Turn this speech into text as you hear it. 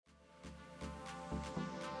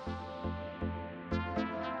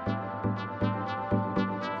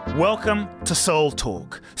Welcome to Soul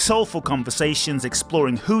Talk, soulful conversations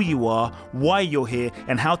exploring who you are, why you're here,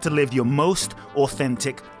 and how to live your most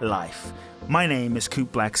authentic life. My name is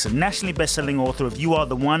Coop Blackson, nationally best-selling author of You Are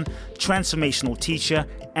the One, transformational teacher,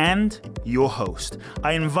 and your host.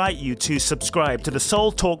 I invite you to subscribe to the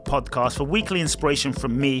Soul Talk podcast for weekly inspiration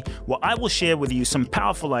from me, where I will share with you some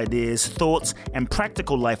powerful ideas, thoughts, and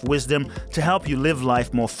practical life wisdom to help you live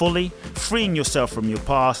life more fully, freeing yourself from your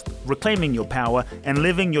past, reclaiming your power, and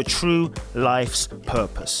living your true life's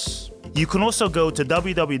purpose. You can also go to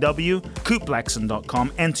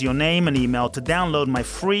www.coopblackson.com, enter your name and email to download my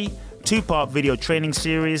free 2-part video training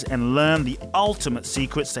series and learn the ultimate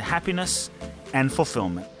secrets to happiness and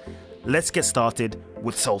fulfillment. Let's get started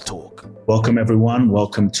with Soul Talk. Welcome, everyone.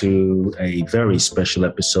 Welcome to a very special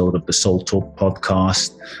episode of the Soul Talk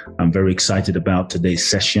podcast. I'm very excited about today's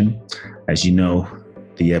session. As you know,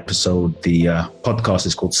 the podcast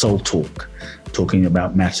is called Soul Talk, talking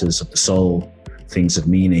about matters of the soul, things of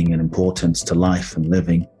meaning and importance to life and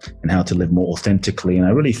living, and how to live more authentically. And I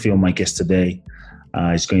really feel my guest today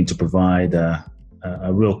is going to provide a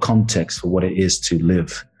real context for what it is to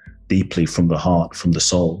live deeply from the heart, from the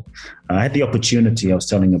soul. I had the opportunity, I was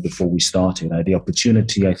telling her before we started, I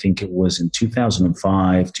think it was in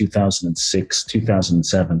 2005, 2006,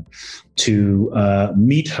 2007, to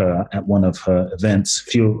meet her at one of her events,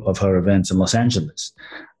 few of her events in Los Angeles.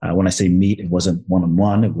 When I say meet, it wasn't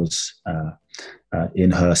one-on-one, it was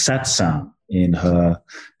in her satsang, in her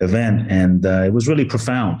event. And it was really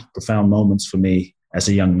profound moments for me as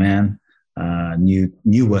a young man,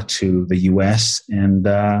 newer to the US, and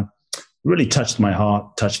really touched my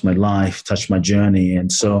heart, touched my life, touched my journey.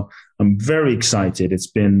 And so I'm very excited. It's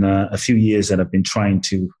been a few years that I've been trying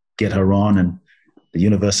to get her on, and the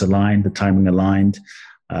universe aligned, the timing aligned.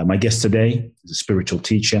 My guest today is a spiritual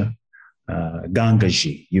teacher,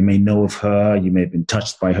 Gangaji. You may know of her. You may have been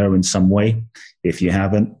touched by her in some way. If you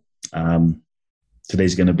haven't,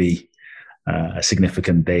 today's going to be a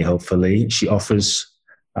significant day, hopefully. She offers,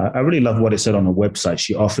 I really love what it said on her website.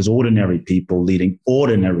 She offers ordinary people leading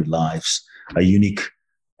ordinary lives a unique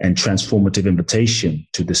and transformative invitation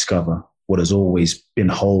to discover what has always been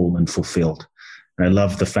whole and fulfilled. And I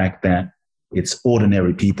love the fact that it's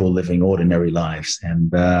ordinary people living ordinary lives.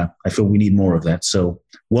 And I feel we need more of that. So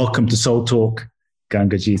welcome to Soul Talk,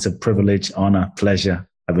 Gangaji. It's a privilege, honor, pleasure.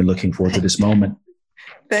 I've been looking forward to this moment.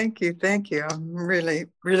 Thank you. I'm really,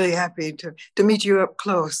 really happy to meet you up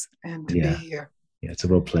close and to be here. Yeah, it's a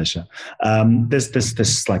real pleasure.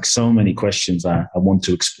 There's like so many questions I want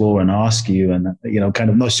to explore and ask you, and kind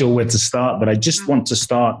of not sure where to start, but I just want to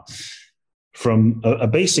start from a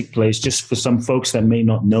basic place, just for some folks that may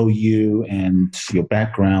not know you and your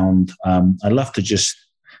background. I'd love to just,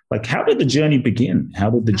 how did the journey begin? How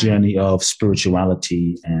did the journey of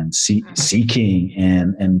spirituality and seeking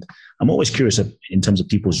and I'm always curious in terms of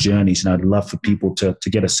people's journeys, and I'd love for people to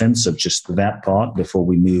get a sense of just that part before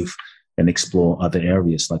we move and explore other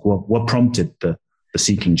areas. Like what prompted the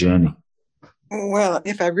seeking journey? Well,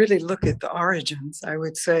 if I really look at the origins, I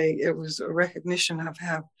would say it was a recognition of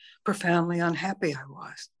how profoundly unhappy I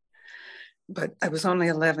was. But I was only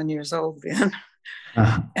 11 years old then.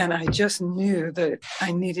 Uh-huh. And I just knew that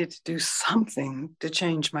I needed to do something to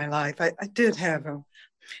change my life. I did have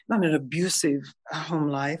not an abusive home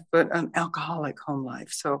life, but an alcoholic home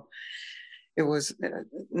life. So it was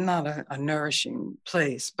not a nourishing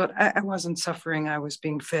place, but I wasn't suffering. I was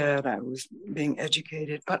being fed, I was being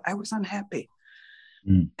educated, but I was unhappy.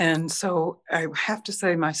 Mm. And so I have to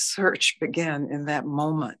say my search began in that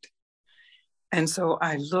moment. And so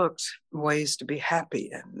I looked ways to be happy.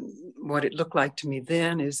 And what it looked like to me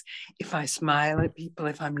then is if I smile at people,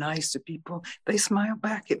 if I'm nice to people, they smile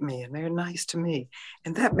back at me and they're nice to me.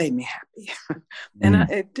 And that made me happy. And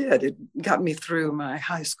it did. It got me through my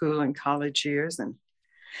high school and college years.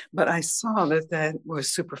 But I saw that was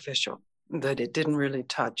superficial, that it didn't really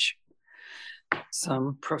touch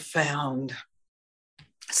some profound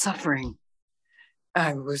suffering.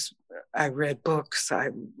 I read books,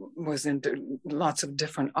 I was into lots of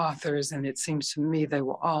different authors, and it seems to me they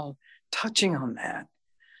were all touching on that.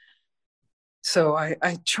 So I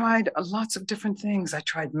tried lots of different things. I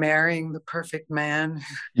tried marrying the perfect man,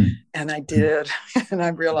 and I did. And I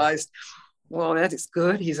realized, well, that is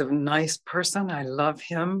good. He's a nice person. I love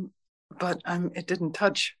him, but it didn't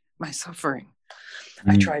touch my suffering.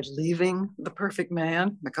 I tried leaving the perfect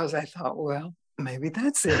man because I thought, well, maybe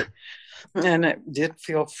that's it. And it did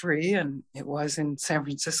feel free. And it was in San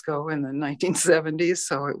Francisco in the 1970s.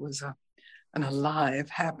 So it was an alive,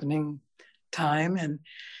 happening time. And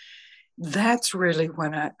that's really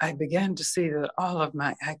when I began to see that all of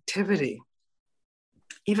my activity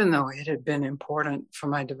even though it had been important for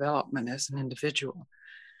my development as an individual,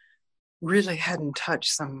 really hadn't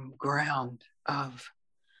touched some ground of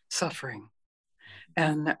suffering.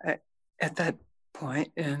 And at that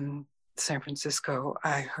point in San Francisco,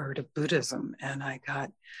 I heard of Buddhism, and I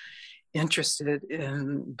got interested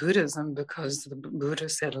in Buddhism because the Buddha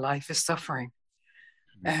said life is suffering.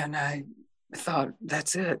 And I thought,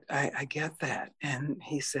 that's it, I get that. And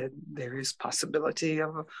he said, there is possibility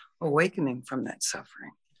of awakening from that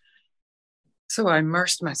suffering. So I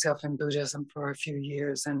immersed myself in Buddhism for a few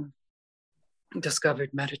years and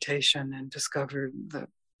discovered meditation and discovered the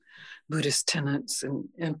Buddhist tenets. And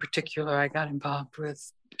in particular, I got involved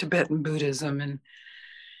with Tibetan Buddhism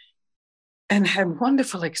and had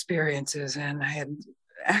wonderful experiences. And I had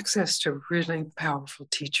access to really powerful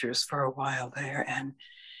teachers for a while there.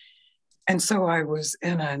 And so I was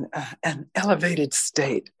in an elevated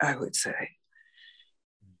state, I would say.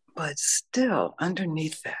 But still,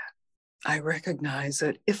 underneath that, I recognize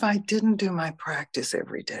that if I didn't do my practice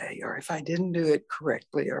every day, or if I didn't do it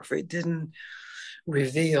correctly, or if it didn't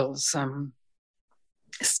reveal some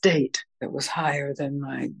state that was higher than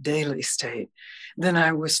my daily state, then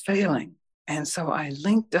I was failing. And so I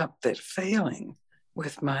linked up that failing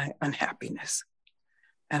with my unhappiness.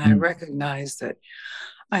 And I recognized that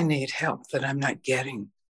I need help that I'm not getting.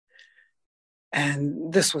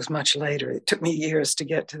 And this was much later. It took me years to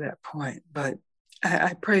get to that point, but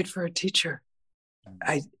I prayed for a teacher.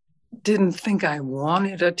 I didn't think I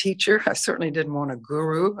wanted a teacher. I certainly didn't want a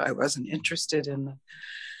guru. I wasn't interested in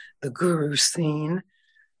the guru scene.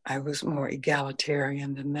 I was more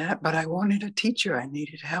egalitarian than that, but I wanted a teacher. I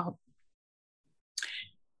needed help.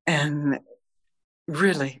 And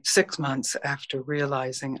really, 6 months after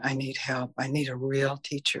realizing I need help, I need a real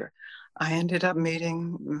teacher, I ended up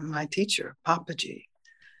meeting my teacher, Papaji,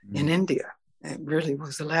 in India. It really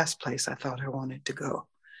was the last place I thought I wanted to go.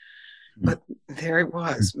 But there it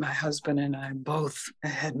was. My husband and I both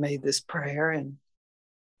had made this prayer.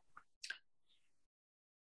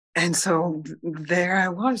 And so there I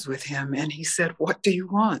was with him. And he said, "What do you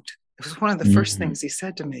want?" It was one of the first things he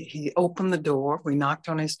said to me. He opened the door. We knocked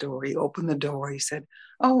on his door. He opened the door. He said,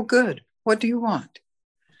 "Oh, good. What do you want?"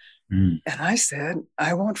 And I said,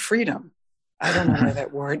 "I want freedom." I don't know where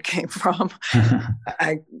that word came from.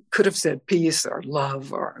 I could have said peace or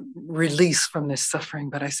love or release from this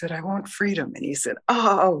suffering, but I said, "I want freedom." And he said,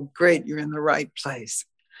 "Oh, great, you're in the right place."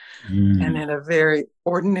 And in a very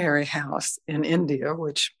ordinary house in India,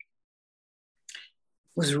 which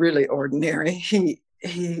was really ordinary, he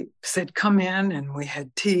said, "Come in," and we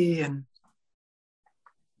had tea.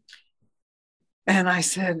 And I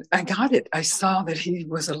said, I got it. I saw that he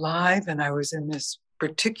was alive, and I was in this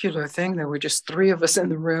particular thing. There were just 3 of us in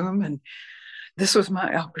the room, and this was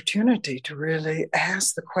my opportunity to really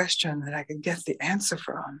ask the question that I could get the answer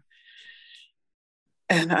from.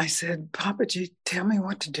 And I said, "Papaji, tell me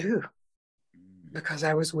what to do," because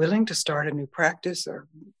I was willing to start a new practice or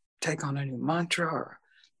take on a new mantra or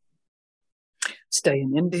stay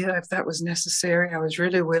in India if that was necessary. I was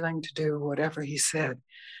really willing to do whatever he said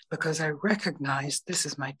because I recognized this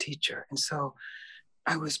is my teacher. And so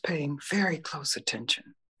I was paying very close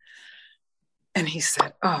attention. And he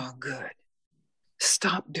said, "Oh, good.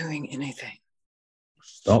 Stop doing anything."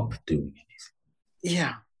 Stop doing anything.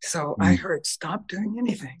 Yeah. So I heard, "Stop doing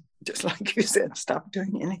anything." Just like you said, stop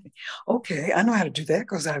doing anything. Okay, I know how to do that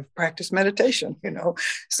because I've practiced meditation,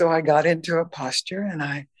 So I got into a posture and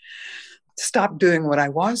I stopped doing what I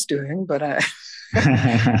was doing, but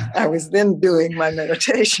I was then doing my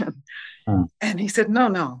meditation. And he said,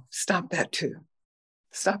 no, stop that too.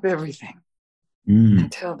 Stop everything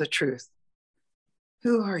and tell the truth.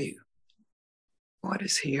 Who are you? What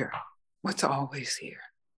is here? What's always here?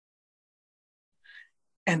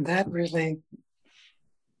 And that really,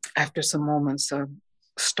 after some moments of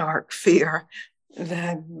stark fear,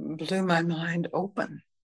 that blew my mind open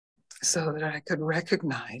so that I could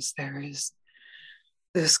recognize there is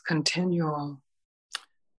this continual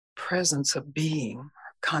presence of being,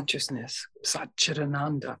 consciousness,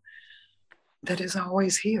 Satchidananda, that is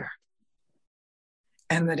always here.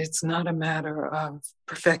 And that it's not a matter of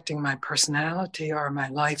perfecting my personality or my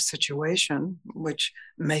life situation, which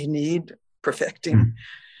may need perfecting,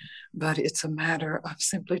 but it's a matter of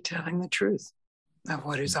simply telling the truth of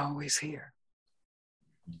what is always here.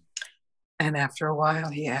 And after a while,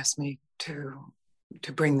 he asked me to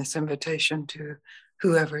bring this invitation to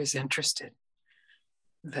whoever is interested,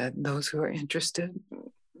 that those who are interested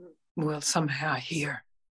will somehow hear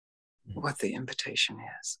what the invitation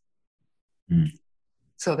is.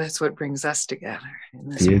 So that's what brings us together. In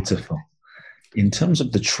this Beautiful. In terms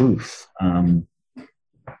of the truth,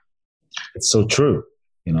 it's so true.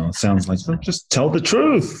 It sounds like, "Oh, just tell the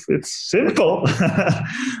truth. It's simple."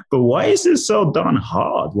 But why is it so darn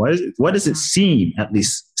hard? Why does it at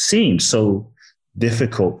least seem so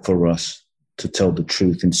difficult for us to tell the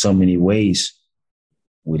truth in so many ways?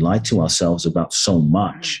 We lie to ourselves about so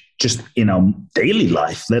much just in our daily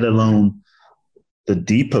life, let alone the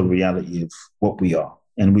deeper reality of what we are.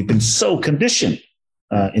 And we've been so conditioned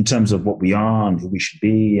in terms of what we are and who we should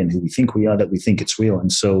be and who we think we are, that we think it's real.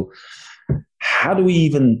 And so how do we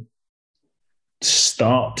even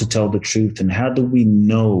start to tell the truth? And how do we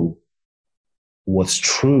know what's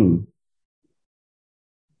true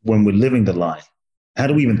when we're living the lie? How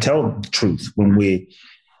do we even tell the truth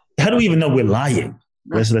how do we even know we're lying?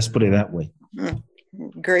 Let's put it that way.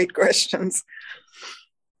 Great questions.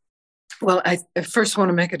 Well, I first want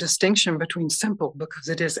to make a distinction between simple, because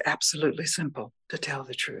it is absolutely simple to tell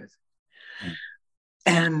the truth,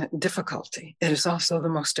 and difficulty. It is also the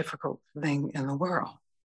most difficult thing in the world,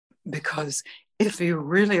 because if you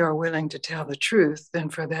really are willing to tell the truth, then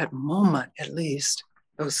for that moment, at least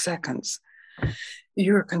those seconds,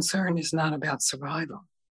 your concern is not about survival.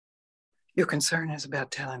 Your concern is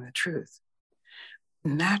about telling the truth.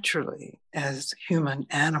 Naturally, as human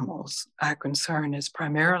animals, our concern is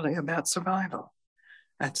primarily about survival.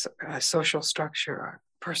 That's our social structure, our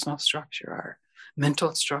personal structure, our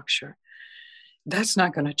mental structure. That's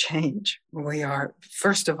not going to change. We are,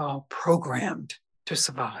 first of all, programmed to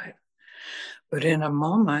survive. But in a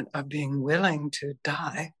moment of being willing to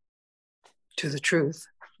die to the truth,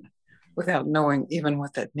 without knowing even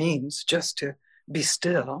what that means, just to be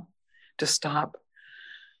still, to stop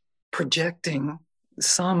projecting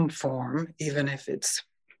some form, even if it's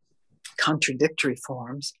contradictory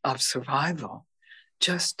forms of survival,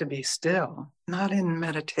 just to be still, not in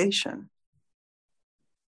meditation,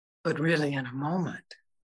 but really in a moment,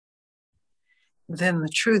 then the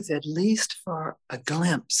truth, at least for a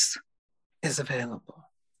glimpse, is available.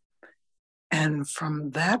 And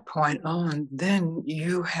from that point on, then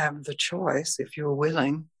you have the choice, if you're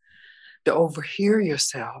willing, to overhear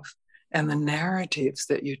yourself and the narratives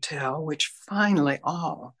that you tell, which finally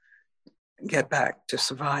all get back to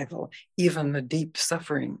survival. Even the deep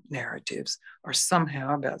suffering narratives are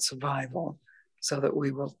somehow about survival, so that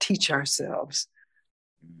we will teach ourselves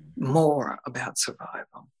more about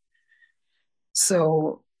survival.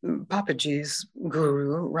 So Papaji's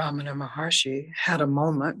guru, Ramana Maharshi, had a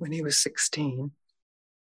moment when he was 16,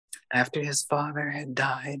 after his father had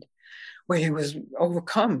died, where he was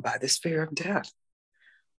overcome by this fear of death.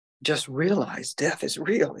 Just realized death is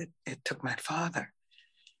real. It took my father.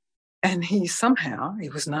 And he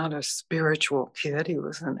was not a spiritual kid, he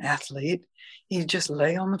was an athlete. He just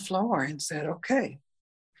lay on the floor and said, okay,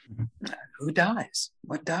 who dies?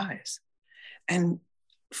 What dies? And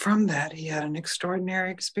from that, he had an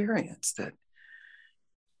extraordinary experience that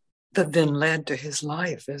then led to his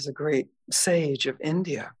life as a great sage of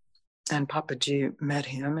India. And Papaji met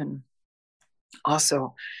him, and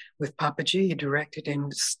also with Papaji, he directed him.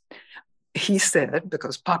 He said,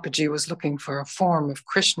 because Papaji was looking for a form of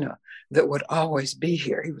Krishna that would always be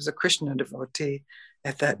here. He was a Krishna devotee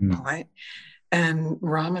at that point. And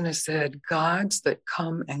Ramana said, gods that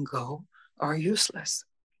come and go are useless.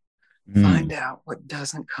 Find out what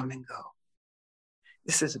doesn't come and go.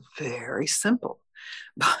 This is very simple,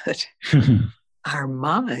 but our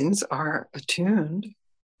minds are attuned.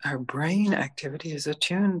 Our brain activity is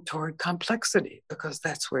attuned toward complexity, because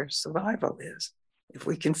that's where survival is. If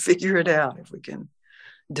we can figure it out, if we can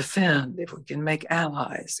defend, if we can make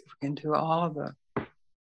allies, if we can do all of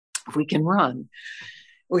if we can run,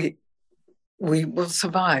 we will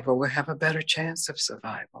survive, or we'll have a better chance of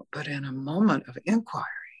survival. But in a moment of inquiry,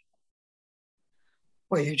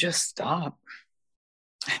 where you just stop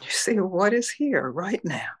and you see what is here right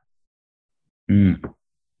now,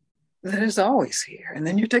 that is always here. And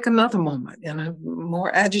then you take another moment in a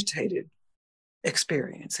more agitated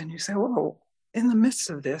experience, and you say, whoa, in the midst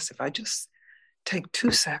of this, if I just take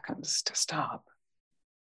 2 seconds to stop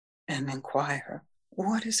and inquire,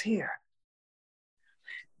 what is here?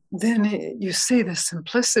 Then you see the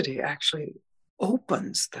simplicity actually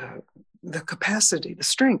opens the capacity, the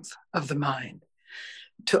strength of the mind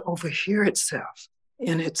to overhear itself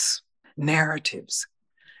in its narratives.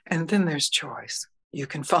 And then there's choice. You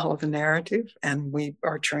can follow the narrative, and we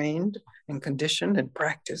are trained and conditioned and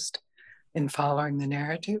practiced in following the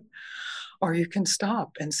narrative, or you can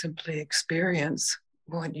stop and simply experience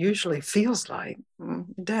what usually feels like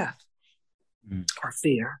death or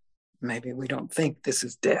fear. Maybe we don't think this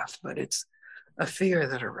is death, but it's a fear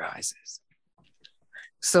that arises.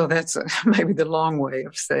 So that's maybe the long way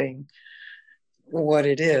of saying what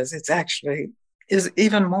it is. It's actually is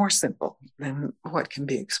even more simple than what can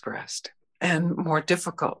be expressed and more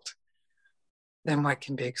difficult than what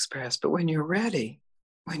can be expressed. But when you're ready,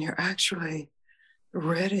 when you're actually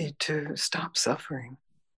ready to stop suffering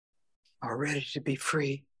or ready to be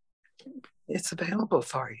free, it's available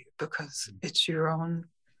for you because it's your own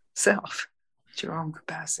self, it's your own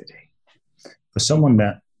capacity. For someone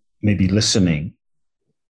that may be listening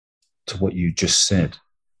to what you just said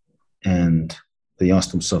and they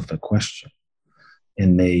ask themselves that question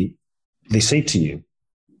and they say to you,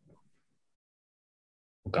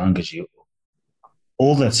 Gangaji,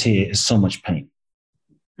 all that's here is so much pain.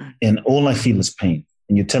 And all I feel is pain.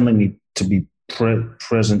 And you're telling me to be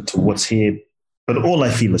present to what's here, but all I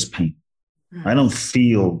feel is pain. I don't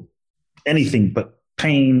feel anything but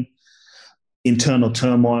pain, internal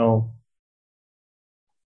turmoil.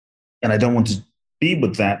 And I don't want to be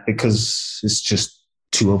with that because it's just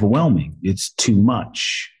too overwhelming. It's too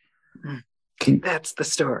much. That's the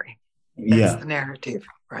story. That's the narrative,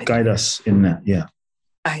 right? Guide us in that, yeah.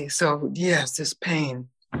 So yes, this pain.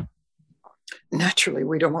 Naturally,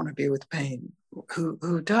 we don't want to be with pain.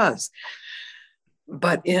 Who does?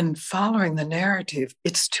 But in following the narrative,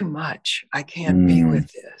 it's too much. I can't be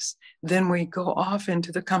with this. Then we go off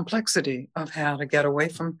into the complexity of how to get away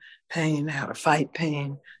from pain, how to fight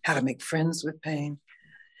pain, how to make friends with pain.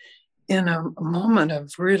 In a moment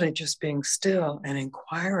of really just being still and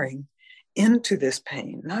inquiring into this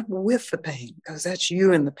pain, not with the pain, because that's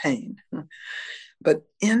you in the pain, but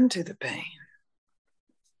into the pain.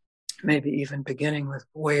 Maybe even beginning with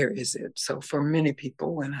where is it? So for many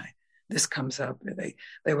people, when this comes up,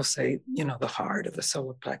 they will say, the heart or the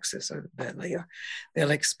solar plexus or the belly, or they'll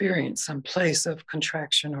experience some place of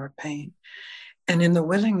contraction or pain. And in the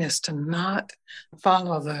willingness to not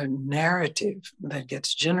follow the narrative that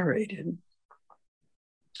gets generated,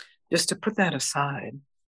 just to put that aside,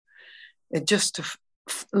 just to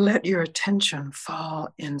let your attention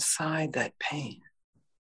fall inside that pain.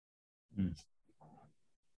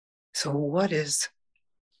 So what is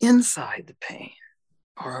inside the pain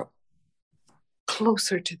or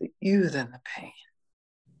closer to you than the pain?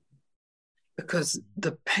 Because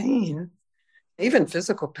the pain, even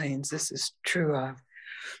physical pains, this is true of,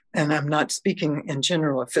 and I'm not speaking in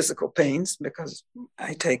general of physical pains because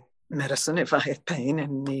I take medicine if I have pain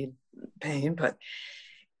and need pain, but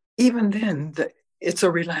even then, it's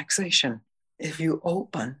a relaxation. If you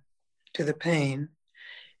open to the pain,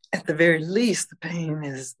 at the very least, the pain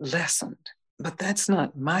is lessened. But that's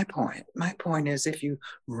not my point. My point is if you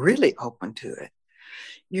really open to it,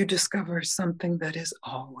 you discover something that is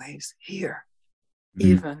always here,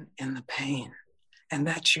 even in the pain. And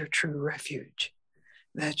that's your true refuge.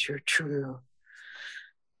 That's your true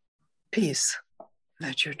peace.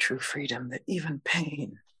 That's your true freedom, that even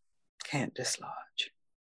pain can't dislodge.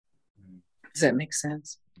 Does that make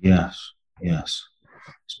sense? Yes.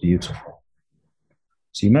 It's beautiful.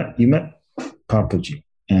 So you met Papaji,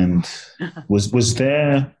 and was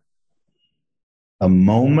there a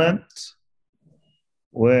moment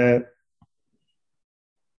where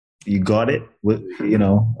you got it?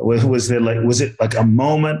 Was it like a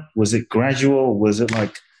moment? Was it gradual? Was it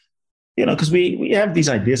like, because we have these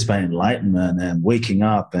ideas about enlightenment and waking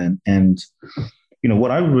up, and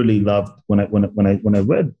what I really loved when I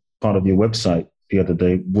read part of your website the other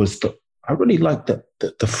day was I really liked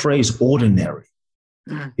the phrase ordinary.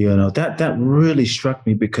 That really struck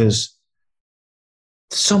me because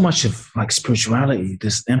so much of like spirituality,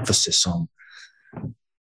 this emphasis on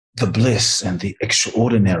the bliss and the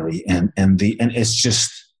extraordinary and it's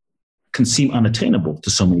just can seem unattainable to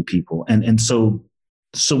so many people. And so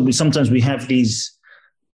sometimes we have these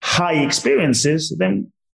high experiences,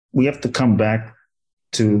 then we have to come back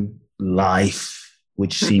to life,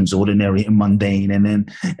 which seems ordinary and mundane.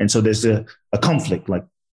 And so there's a conflict, like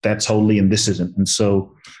that's holy and this isn't. And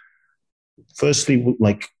so firstly,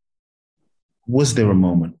 like, was there a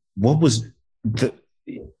moment? What was and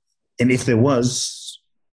if there was,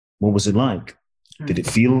 what was it like? Did it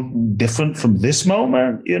feel different from this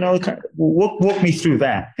moment? Walk me through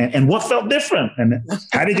that. And what felt different? And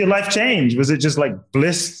how did your life change? Was it just like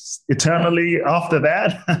bliss eternally after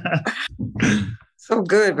that? So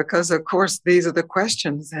good, because of course, these are the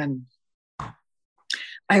questions. And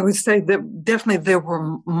I would say that definitely there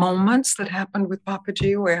were moments that happened with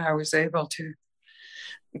Papaji where I was able to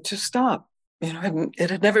stop. It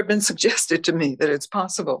had never been suggested to me that it's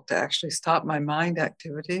possible to actually stop my mind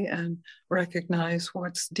activity and recognize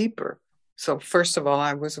what's deeper. So first of all,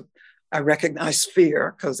 I recognized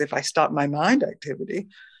fear, because if I stopped my mind activity,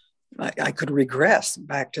 I could regress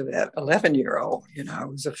back to that 11-year-old. I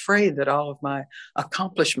was afraid that all of my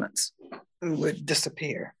accomplishments would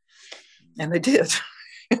disappear. And they did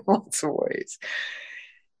in lots of ways.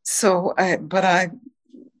 So I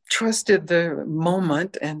trusted the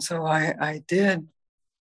moment. And so I did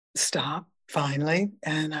stop finally,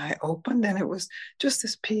 and I opened, and it was just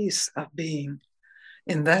this piece of being.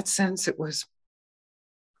 In that sense, it was,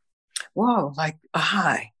 whoa, like a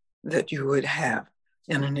high that you would have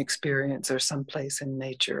in an experience or someplace in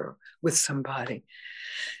nature or with somebody.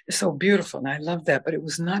 It's so beautiful, and I love that. But it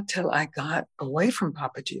was not till I got away from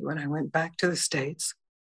Papaji, when I went back to the States,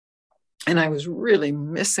 and I was really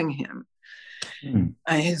missing him.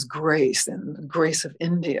 His grace and the grace of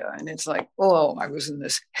India. And it's like, oh, I was in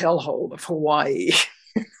this hellhole of Hawaii.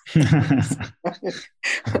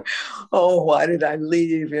 Oh, why did I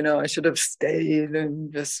leave? I should have stayed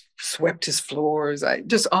and just swept his floors.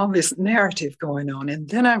 Just all this narrative going on. And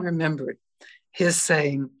then I remembered his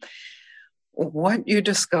saying, what you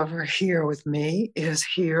discover here with me is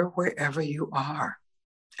here wherever you are.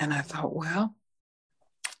 And I thought, well,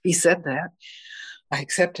 he said that. I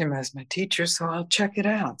accept him as my teacher, so I'll check it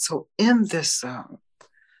out. So in this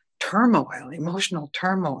turmoil, emotional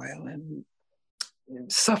turmoil and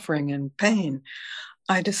suffering and pain,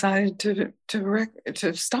 I decided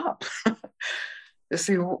to stop, to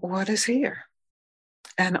see what is here.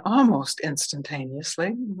 And almost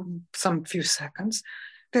instantaneously, some few seconds,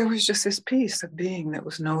 there was just this piece of being that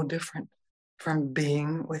was no different from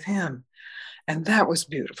being with him. And that was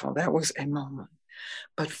beautiful. That was a moment.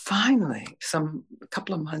 But finally, a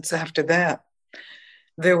couple of months after that,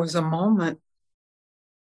 there was a moment,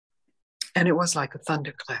 and it was like a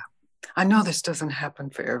thunderclap. I know this doesn't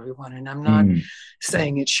happen for everyone, and I'm not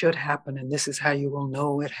saying it should happen, and this is how you will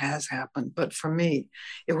know it has happened. But for me,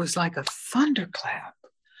 it was like a thunderclap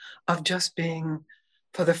of just being,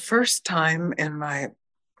 for the first time in my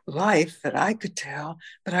life that I could tell,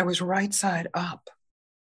 that I was right side up.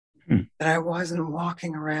 That I wasn't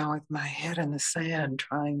walking around with my head in the sand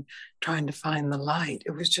trying to find the light.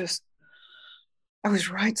 It was just, I was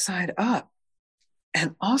right side up.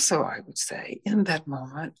 And also, I would say, in that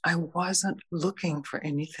moment, I wasn't looking for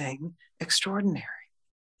anything extraordinary.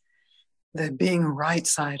 That being right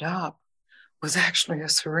side up was actually a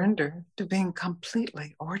surrender to being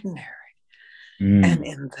completely ordinary. And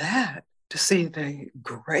in that, to see the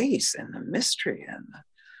grace and the mystery and the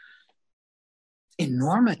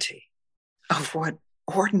enormity of what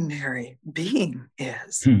ordinary being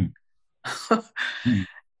is.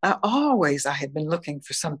 I had been looking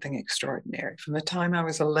for something extraordinary from the time I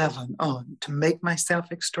was 11 on, to make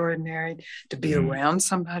myself extraordinary, to be around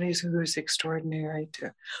somebody who is extraordinary,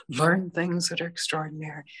 to learn things that are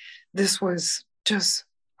extraordinary. This was just,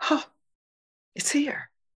 it's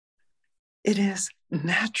here. It is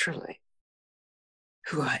naturally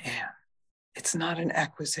who I am. It's not an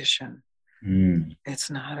acquisition. It's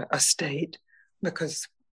not a state, because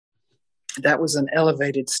that was an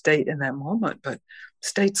elevated state in that moment, but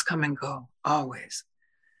states come and go always.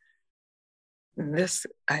 This,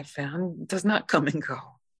 I found, does not come and go.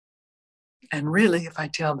 And really, if I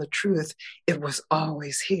tell the truth, it was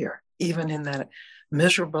always here, even in that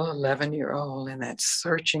miserable 11-year-old and that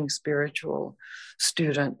searching spiritual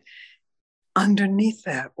student. Underneath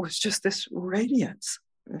that was just this radiance,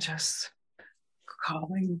 just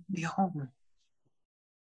calling me home.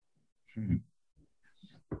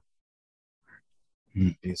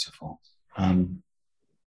 Beautiful.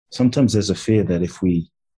 Sometimes there's a fear that if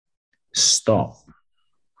we stop,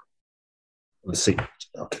 let's say,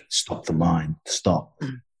 okay, stop the mind, stop.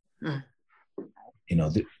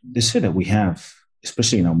 This fear that we have,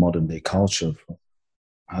 especially in our modern day culture, of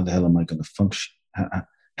how the hell am I going to function?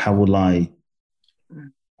 How will am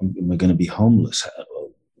I going to be homeless?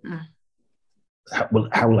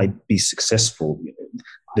 How will I be successful?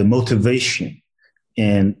 The motivation.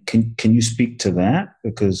 And can you speak to that?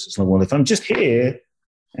 Because it's like, well, if I'm just here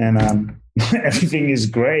and everything is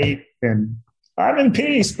great and I'm in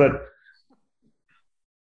peace, but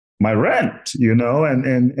my rent,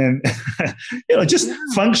 and just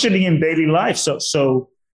functioning in daily life. So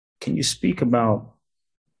can you speak about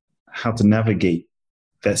how to navigate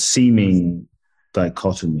that seeming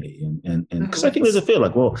dichotomy? And because I think there's a fear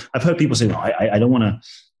like, well, I've heard people say, no, I don't want to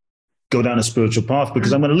go down a spiritual path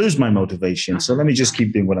because I'm going to lose my motivation. So let me just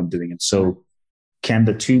keep doing what I'm doing. And so can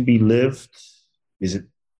the two be lived? Is it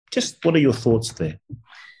just, what are your thoughts there?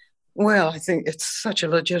 Well, I think it's such a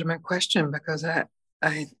legitimate question, because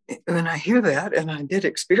when I hear that, and I did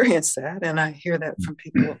experience that, and I hear that from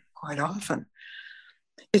people quite often,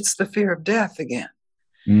 it's the fear of death again.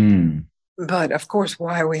 But of course,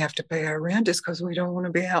 why we have to pay our rent is because we don't want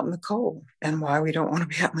to be out in the cold. And why we don't want to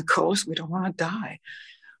be out in the cold is we don't want to die.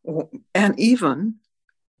 And even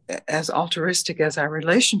as altruistic as our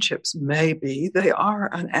relationships may be, they are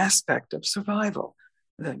an aspect of survival,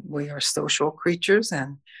 that we are social creatures.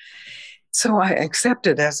 And so I accept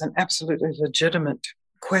it as an absolutely legitimate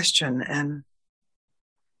question. And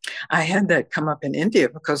I had that come up in India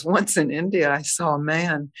because once in India, I saw a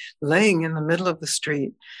man laying in the middle of the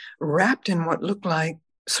street, wrapped in what looked like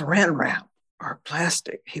saran wrap or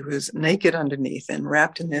plastic. He was naked underneath and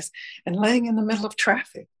wrapped in this and laying in the middle of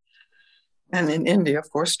traffic. And in India,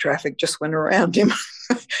 of course, traffic just went around him.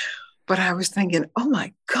 But I was thinking, oh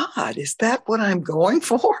my God, is that what I'm going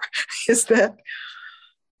for? Is that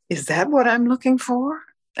what I'm looking for?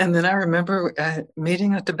 And then I remember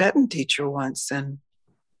meeting a Tibetan teacher once, and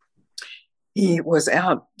he was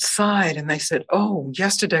outside, and they said, oh,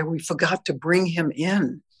 yesterday we forgot to bring him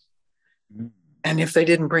in. And if they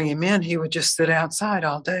didn't bring him in, he would just sit outside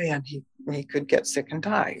all day, and he could get sick and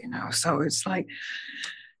die, So it's like,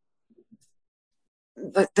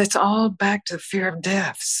 that's all back to the fear of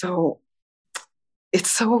death. So it's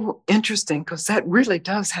so interesting because that really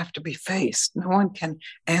does have to be faced. No one can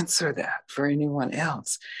answer that for anyone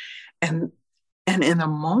else. And in a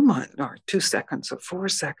moment or 2 seconds or 4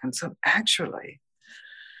 seconds of actually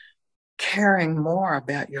caring more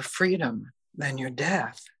about your freedom than your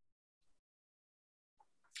death,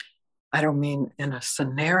 I don't mean in a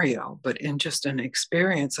scenario, but in just an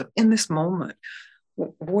experience of in this moment,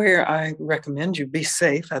 where I recommend you be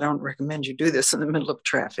safe. I don't recommend you do this in the middle of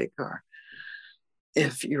traffic or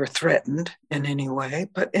if you're threatened in any way,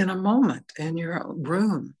 but in a moment in your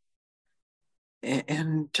room,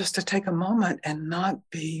 and just to take a moment and not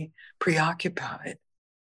be preoccupied.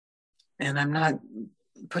 And I'm not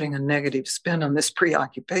putting a negative spin on this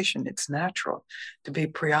preoccupation. It's natural to be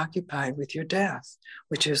preoccupied with your death,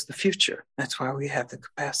 which is the future. That's why we have the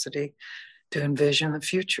capacity to envision the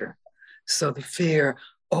future. So the fear,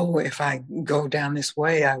 oh, if I go down this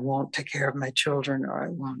way, I won't take care of my children, or I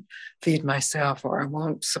won't feed myself, or I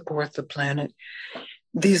won't support the planet.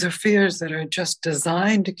 These are fears that are just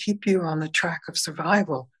designed to keep you on the track of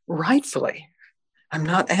survival, rightfully. I'm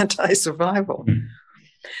not anti-survival,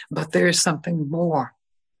 but there is something more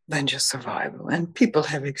than just survival. And people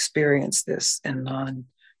have experienced this in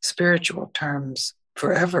non-spiritual terms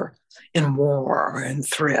forever, in war or in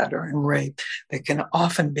threat or in rape. They can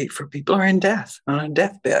often be for people or in death, on a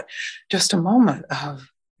deathbed, just a moment of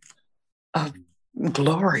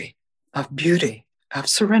glory, of beauty, of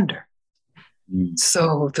surrender.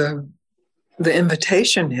 So the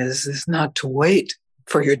invitation is not to wait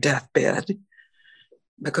for your deathbed,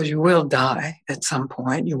 because you will die at some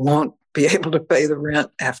point. You won't be able to pay the rent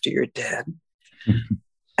after you're dead.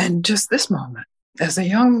 And just this moment, as a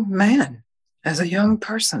young man, as a young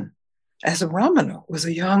person, as a Ramana was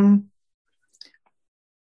a young,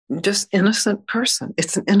 just innocent person.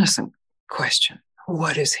 It's an innocent question.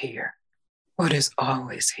 What is here? What is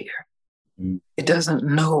always here? It doesn't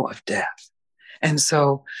know of death. And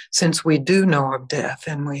so since we do know of death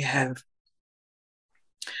and we have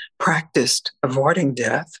practiced avoiding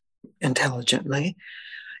death intelligently,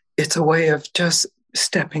 it's a way of just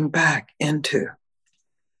stepping back into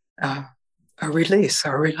a release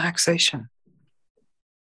or relaxation.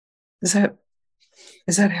 Is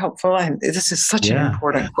that helpful? This is such an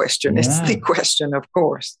important question. It's the question, of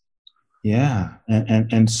course. Yeah.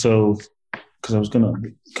 And so, because I was going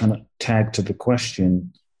to kind of tag to the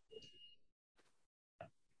question,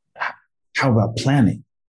 how about planning?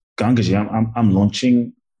 Gangaji,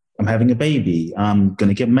 I'm having a baby. I'm going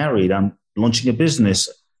to get married. I'm launching a business.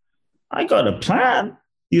 I got a plan,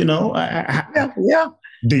 Yeah.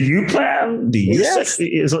 Do you plan? Do you? Yes.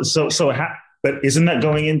 But isn't that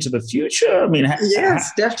going into the future? I mean,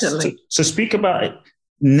 yes, definitely. So speak about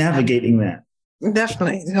navigating that.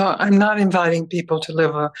 Definitely. No, I'm not inviting people to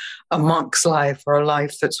live a monk's life or a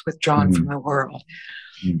life that's withdrawn from the world.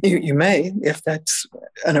 You may, if that's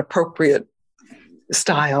an appropriate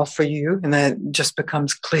style for you, and that just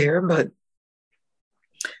becomes clear. But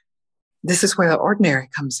this is where the ordinary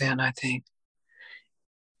comes in, I think.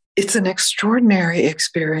 It's an extraordinary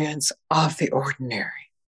experience of the ordinary.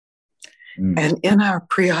 And in our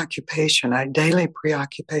preoccupation, our daily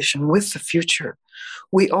preoccupation with the future,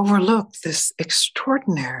 we overlook this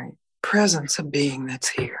extraordinary presence of being that's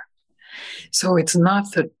here. So it's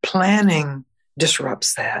not that planning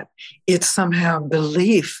disrupts that. It's somehow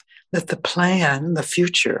belief that the plan, the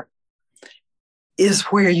future, is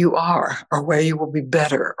where you are, or where you will be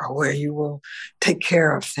better, or where you will take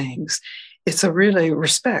care of things. It's a really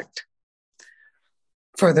respect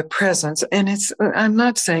for the presence. And I'm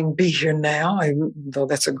not saying be here now, though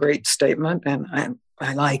that's a great statement, and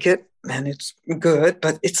I like it, and it's good,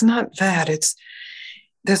 but it's not that.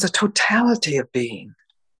 There's a totality of being.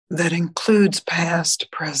 that includes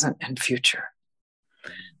past, present, and future.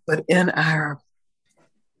 But in our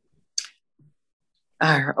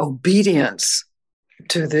obedience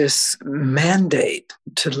to this mandate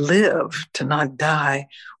to live, to not die,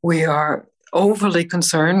 we are overly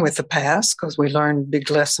concerned with the past because we learned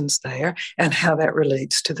big lessons there and how that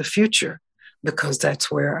relates to the future, because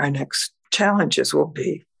that's where our next challenges will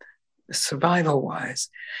be, survival-wise.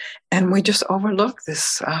 And we just overlook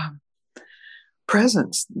this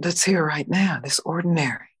presence that's here right now, this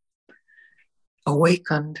ordinary,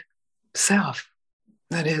 awakened self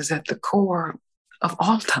that is at the core of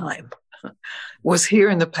all time. Was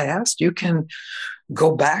here in the past. You can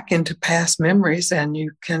go back into past memories and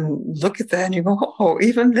you can look at that and you go, oh,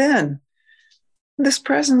 even then, this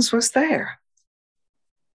presence was there.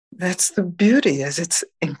 That's the beauty, as it's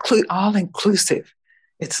all inclusive.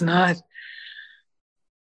 It's not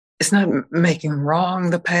making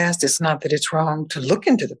wrong the past. It's not that it's wrong to look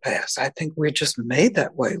into the past. I think we're just made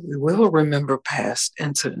that way. We will remember past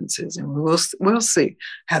incidences and we'll see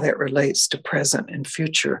how that relates to present and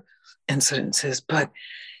future incidences. But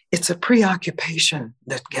it's a preoccupation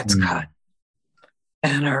that gets cut,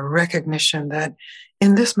 and a recognition that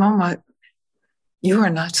in this moment, you are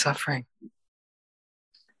not suffering.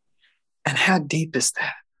 And how deep is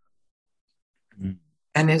that?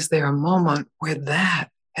 And is there a moment where that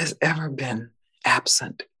has ever been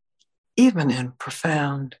absent, even in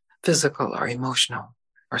profound physical or emotional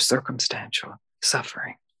or circumstantial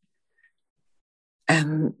suffering?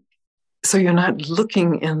 And so you're not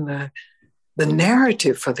looking in the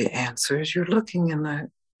narrative for the answers, you're looking in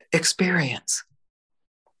the experience.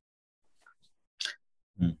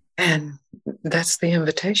 And that's the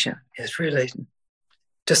invitation, is really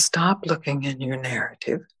to stop looking in your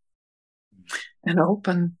narrative and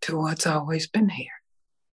open to what's always been here.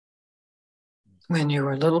 When you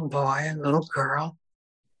were a little boy, a little girl,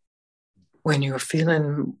 when you were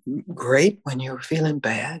feeling great, when you were feeling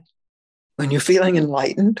bad, when you're feeling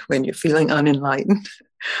enlightened, when you're feeling unenlightened,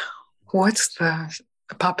 what's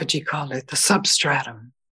Papaji called it, the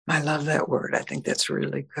substratum. I love that word. I think that's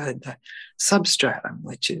really good. The substratum,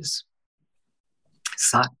 which is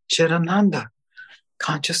Satchidananda,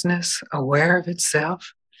 consciousness, aware of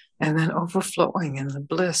itself, and then overflowing in the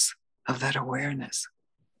bliss of that awareness.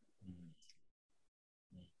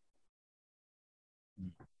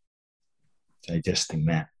 Digesting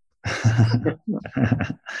that.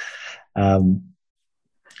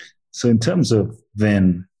 So in terms of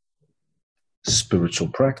then spiritual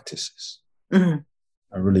practices,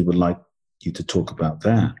 I really would like you to talk about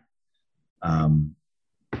that.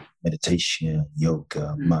 Meditation,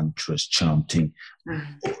 yoga, mantras, chanting,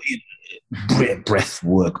 breath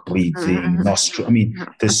work, breathing, nostril. I mean,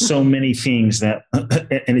 there's so many things that,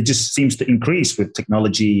 and it just seems to increase with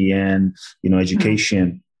technology and,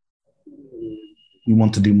 education. We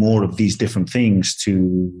want to do more of these different things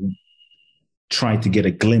to try to get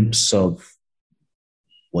a glimpse of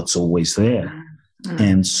what's always there.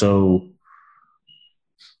 And so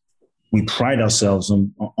we pride ourselves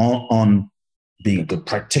on being a good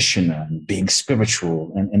practitioner and being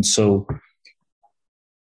spiritual. And so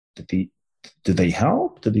do they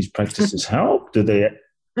help? Do these practices help?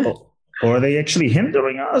 Or are they actually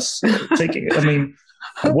hindering us?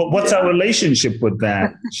 What's our relationship with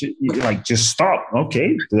that? Just stop.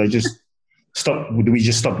 Okay. Do I just stop? Do we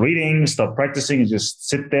just stop reading, stop practicing, and just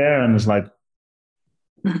sit there and it's like,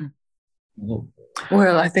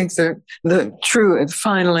 well, I think the true and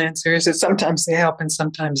final answer is that sometimes they help and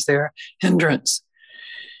sometimes they're hindrance.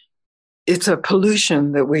 It's a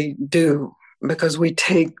pollution that we do because we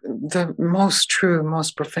take the most true,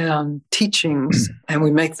 most profound teachings and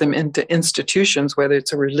we make them into institutions, whether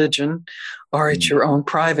it's a religion or it's your own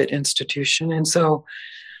private institution. And so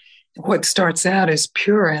what starts out as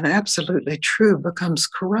pure and absolutely true becomes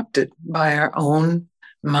corrupted by our own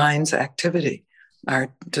mind's activity,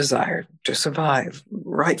 our desire to survive,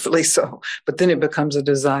 rightfully so. But then it becomes a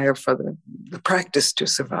desire for the practice to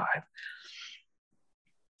survive.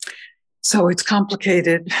 So it's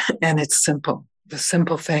complicated and it's simple. The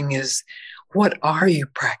simple thing is, what are you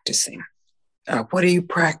practicing? What do you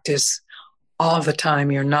practice all the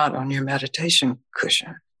time you're not on your meditation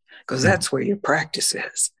cushion? Because that's where your practice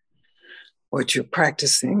is. What you're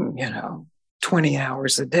practicing, 20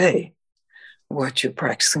 hours a day. What you're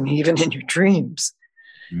practicing even in your dreams.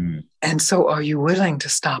 And so are you willing to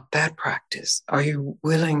stop that practice? Are you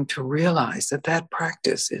willing to realize that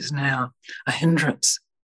practice is now a hindrance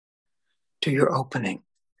to your opening?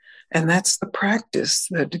 And that's the practice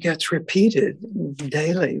that gets repeated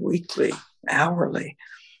daily, weekly, hourly,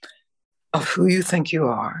 of who you think you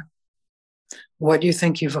are, what you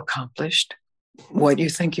think you've accomplished, what you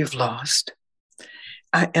think you've lost.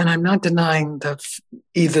 And I'm not denying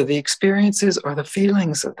either the experiences or the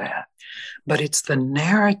feelings of that, but it's the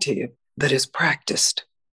narrative that is practiced.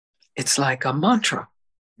 It's like a mantra.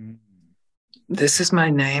 Mm-hmm. This is my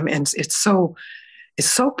name, and it's so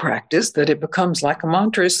practiced that it becomes like a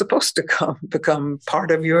mantra is supposed to become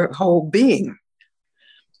part of your whole being.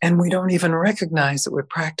 And we don't even recognize that we're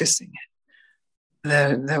practicing it.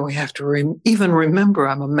 That we have to even remember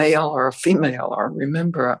I'm a male or a female, or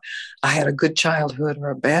remember I had a good childhood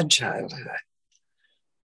or a bad childhood.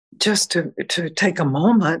 Just to take a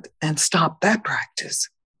moment and stop that practice.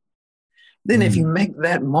 Then if you make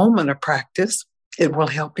that moment a practice, it will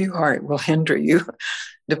help you or it will hinder you,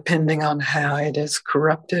 depending on how it is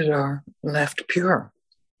corrupted or left pure.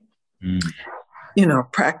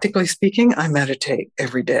 Practically speaking, I meditate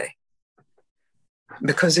every day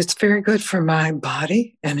because it's very good for my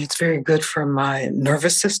body and it's very good for my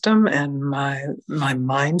nervous system and my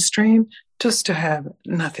mind stream, just to have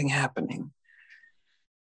nothing happening,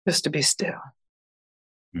 just to be still.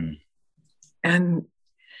 And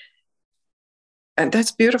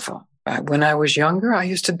that's beautiful. When I was younger, I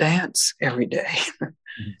used to dance every day.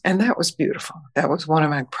 And that was beautiful. That was one of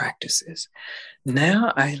my practices.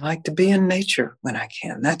 Now I like to be in nature when I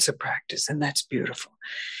can. That's a practice, and that's beautiful.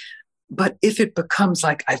 But if it becomes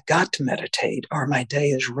like I've got to meditate, or my day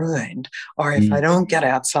is ruined, or if I don't get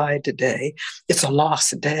outside today, it's a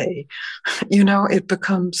lost day,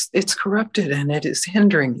 it's corrupted, and it is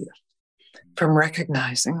hindering you from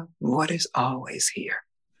recognizing what is always here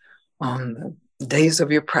on the days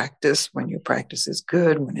of your practice, when your practice is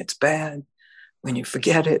good, when it's bad, when you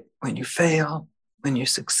forget it, when you fail, when you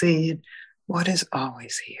succeed, what is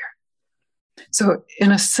always here. So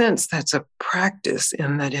in a sense, that's a practice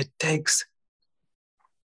in that it takes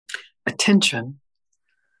attention.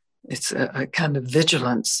 It's a kind of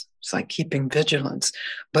vigilance. It's like keeping vigilance.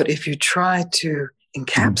 But if you try to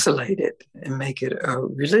encapsulate it and make it a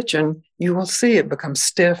religion, you will see it become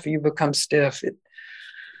stiff. You become stiff.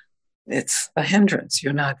 It's a hindrance.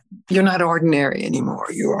 You're not ordinary anymore.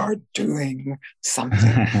 You are doing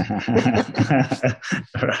something.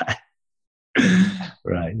 Right.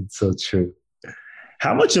 Right. It's so true.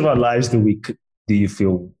 How much of our lives do you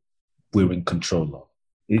feel we're in control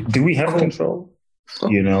of? Do we have control?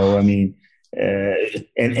 And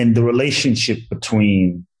the relationship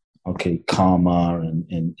between karma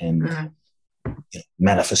and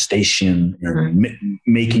manifestation and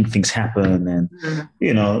making things happen, and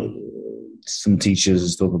some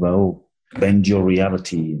teachers talk about bend your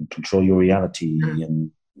reality and control your reality and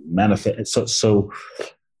manifest. So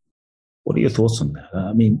what are your thoughts on that?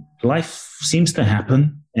 I mean, life seems to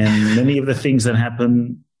happen, and many of the things that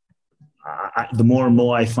happen, the more and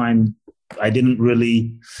more I find I didn't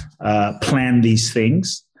really plan these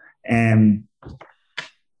things, and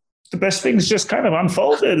the best things just kind of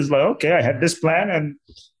unfolded. It's like, okay, I had this plan, and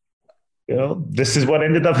this is what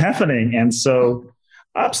ended up happening. And so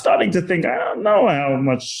I'm starting to think, I don't know how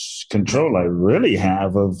much control I really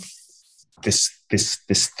have of this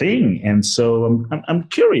thing. And so I'm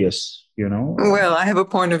curious. Well, I have a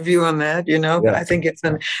point of view on that, but I think it's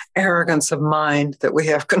an arrogance of mind that we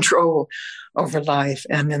have control over life,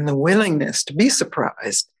 and in the willingness to be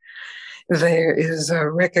surprised, there is a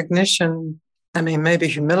recognition. I mean, maybe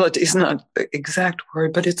humility is not the exact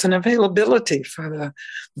word, but it's an availability for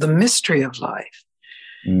the mystery of life.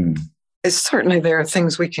 It's certainly there are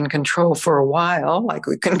things we can control for a while, like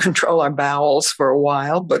we can control our bowels for a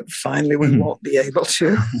while, but finally we won't be able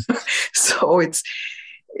to.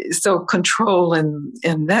 So control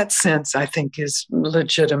in that sense, I think, is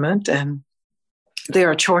legitimate. And there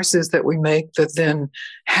are choices that we make that then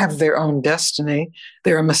have their own destiny.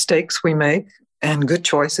 There are mistakes we make and good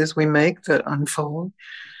choices we make that unfold.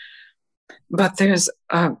 But there's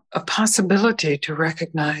a possibility to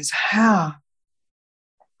recognize how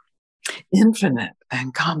infinite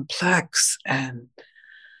and complex and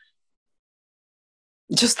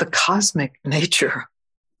just the cosmic nature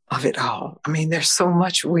of it all. I mean, there's so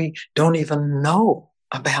much we don't even know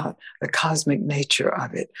about the cosmic nature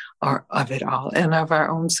of it, or of it all, and of our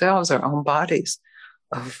own selves, our own bodies,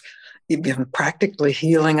 of even practically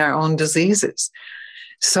healing our own diseases.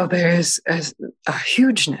 So there's a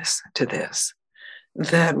hugeness to this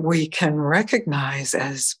that we can recognize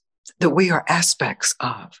as that we are aspects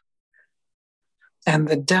of. And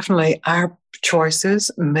that definitely our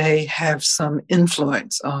choices may have some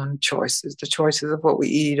influence on choices, the choices of what we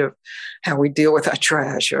eat, of how we deal with our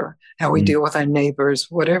trash, or how we deal with our neighbors,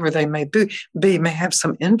 whatever they may be may have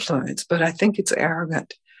some influence. But I think it's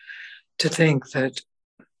arrogant to think that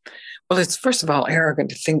Well, it's first of all arrogant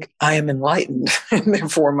to think I am enlightened and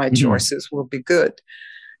therefore my choices will be good.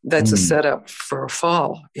 That's a setup for a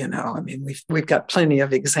fall, I mean, we've got plenty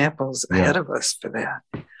of examples ahead of us for that.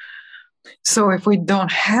 So if we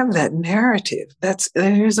don't have that narrative,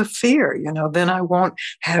 there's a fear, then I won't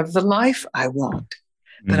have the life I want,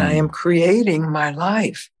 that I am creating my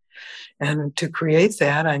life. And to create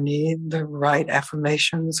that, I need the right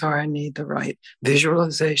affirmations, or I need the right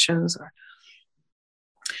visualizations.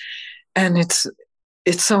 And it's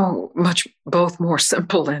so much both more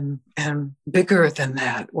simple and bigger than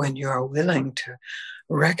that when you're willing to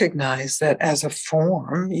recognize that as a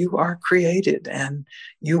form, you are created and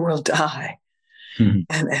you will die. And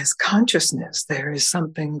as consciousness, there is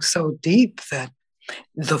something so deep that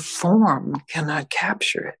the form cannot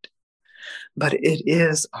capture it, but it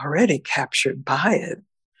is already captured by it.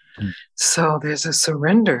 So there's a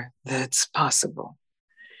surrender that's possible.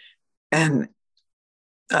 And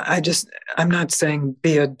I'm not saying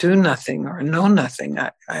be a do nothing or a know nothing.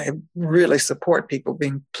 I really support people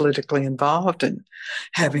being politically involved and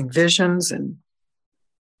having visions and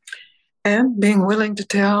being willing to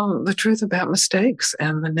tell the truth about mistakes.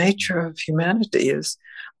 And the nature of humanity is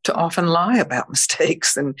to often lie about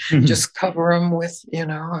mistakes and just cover them with,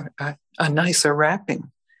 a nicer wrapping.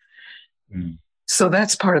 So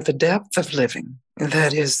that's part of the depth of living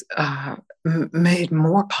that is made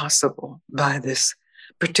more possible by this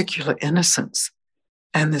particular innocence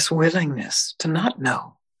and this willingness to not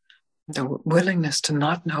know, the willingness to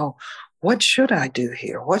not know, what should I do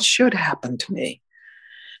here? What should happen to me?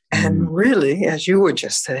 And really, as you were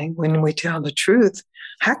just saying, when we tell the truth,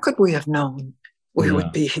 how could we have known we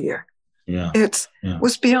would be here? It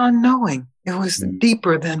was beyond knowing. It was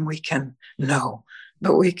deeper than we can know,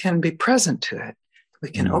 but we can be present to it. We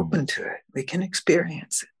can open to it. We can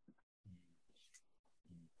experience it.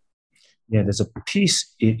 Yeah, there's a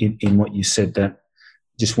piece in what you said that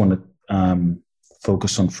I just want to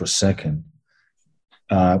focus on for a second,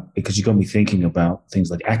 because you got me thinking about things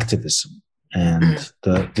like activism and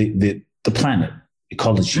the planet,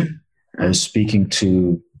 ecology. I was speaking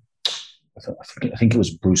to, I think it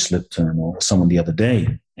was Bruce Lipton or someone the other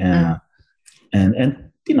day, and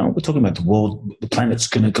we're talking about the world, the planet's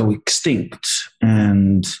going to go extinct,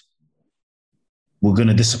 and we're going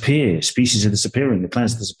to disappear. Species are disappearing. The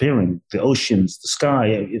planet's disappearing. The oceans, the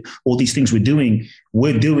sky, all these things we're doing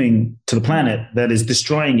to the planet that is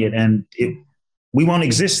destroying it. And we won't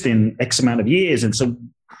exist in X amount of years. And so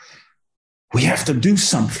we have to do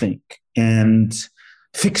something and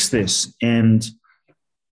fix this. And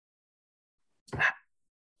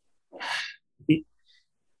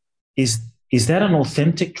is that an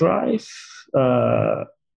authentic drive? Or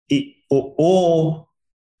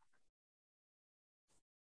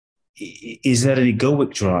is that an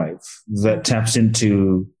egoic drive that taps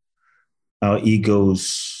into our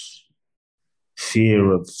ego's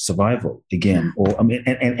fear of survival again? Or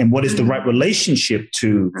and what is the right relationship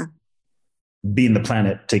to be in the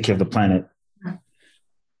planet, take care of the planet,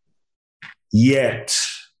 yet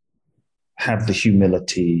have the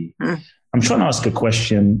humility? I'm trying to ask a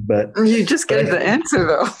question, but you just gave the answer,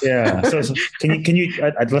 though. Yeah. So can you?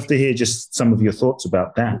 I'd love to hear just some of your thoughts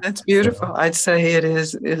about that. That's beautiful. I'd say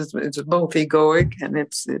it's both egoic and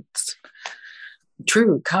it's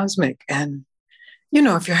true, cosmic. And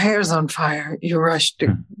if your hair's on fire, you rush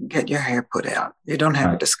to get your hair put out. You don't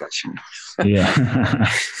have a discussion. Yeah.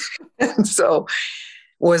 And so,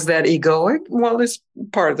 was that egoic? Well, it's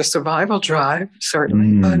part of the survival drive,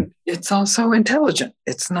 certainly, but it's also intelligent.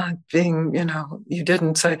 It's not being, you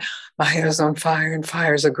didn't say, my hair's on fire and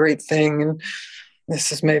fire's a great thing and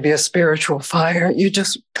this is maybe a spiritual fire. You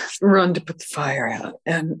just run to put the fire out.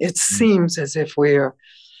 And it seems as if we are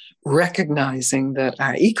recognizing that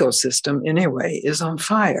our ecosystem, anyway, is on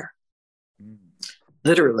fire.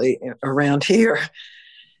 Literally, around here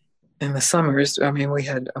in the summers, we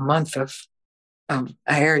had a month of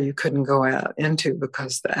air you couldn't go out into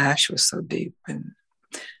because the ash was so deep. And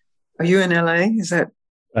are you in LA? Is that?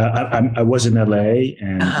 I was in LA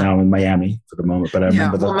and now I'm in Miami for the moment. But I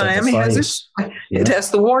remember that Miami has it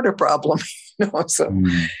has the water problem.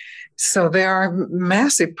 So there are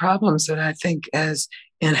massive problems that I think, as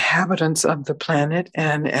inhabitants of the planet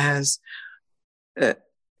and as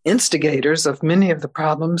instigators of many of the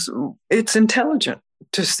problems, it's intelligent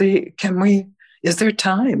to see, is there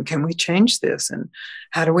time? Can we change this? And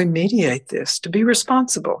how do we mediate this to be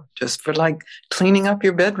responsible? Just for like cleaning up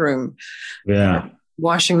your bedroom,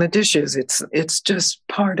 washing the dishes. It's just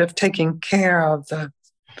part of taking care of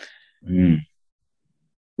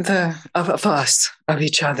of us, of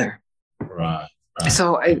each other. Right.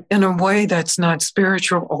 So in a way, that's not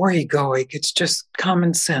spiritual or egoic. It's just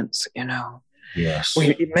common sense, you know. Yes.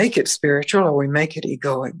 We make it spiritual or we make it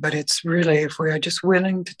egoic, but it's really, if we are just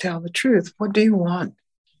willing to tell the truth, what do you want?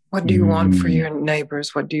 What do you want for your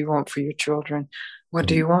neighbors? What do you want for your children? What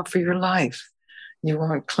do you want for your life? You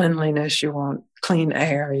want cleanliness, you want clean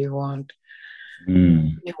air, you want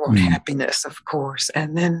happiness, of course.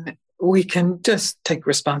 And then we can just take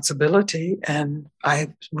responsibility. And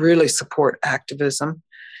I really support activism.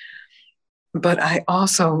 But I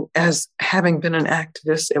also, as having been an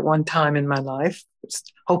activist at one time in my life,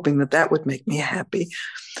 hoping that would make me happy.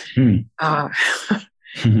 And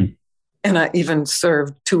I even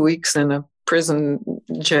served 2 weeks in a prison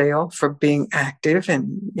jail for being active,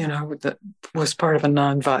 and, you know, that was part of a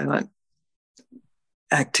nonviolent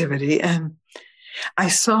activity. And I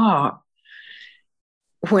saw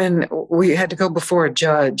when we had to go before a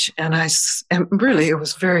judge, and really it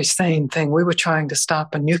was a very sane thing. We were trying to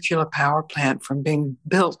stop a nuclear power plant from being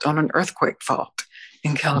built on an earthquake fault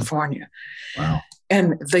in California. Wow.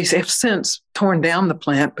 And they have since torn down the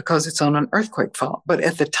plant because it's on an earthquake fault. But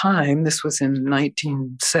at the time, this was in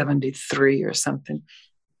 1973 or something,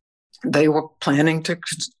 they were planning to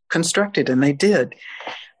construct it, and they did.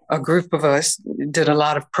 A group of us did a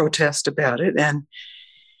lot of protest about it. And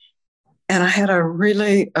I had a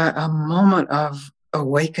really a moment of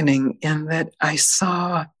awakening in that I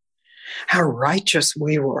saw how righteous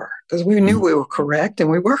we were, because we knew we were correct, and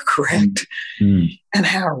we were correct, and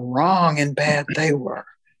how wrong and bad they were.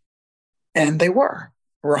 And they were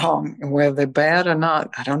wrong. And whether they're bad or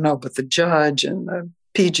not, I don't know, but the judge and the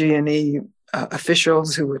PG&E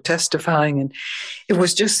officials who were testifying, and it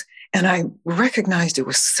was just, and I recognized it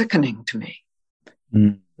was sickening to me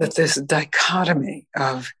that this dichotomy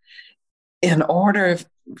of, in order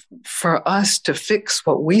for us to fix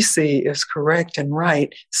what we see as correct and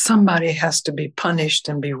right, somebody has to be punished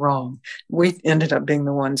and be wrong. We ended up being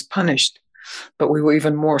the ones punished, but we were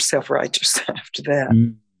even more self-righteous after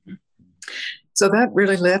that. So that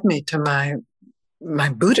really led me to my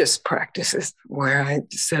Buddhist practices, where I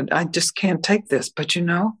said, I just can't take this. But, you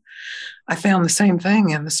know, I found the same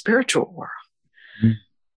thing in the spiritual world.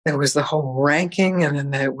 There was the whole ranking, and then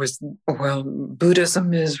there was, well,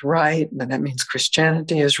 Buddhism is right, but that means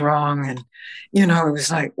Christianity is wrong. And, you know, it was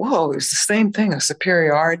like, whoa, it was the same thing, a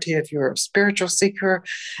superiority if you're a spiritual seeker,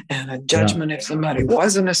 and a judgment if somebody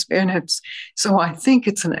wasn't a spirit. So I think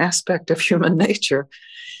it's an aspect of human nature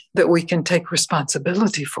that we can take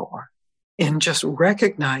responsibility for, in just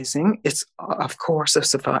recognizing it's, of course,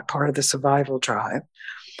 part of the survival drive,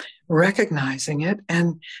 recognizing it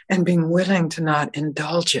and being willing to not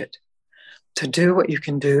indulge it, to do what you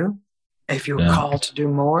can do. If you're called to do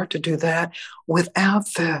more, to do that without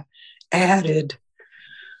the added,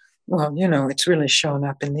 well, you know, it's really shown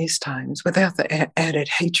up in these times, without the added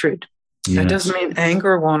hatred. That doesn't mean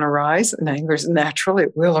anger won't arise, and anger is natural,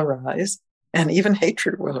 it will arise, and even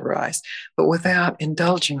hatred will arise, but without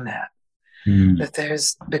indulging that. That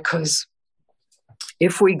there's, because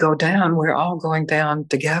if we go down, we're all going down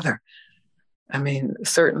together. I mean,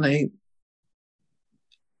 certainly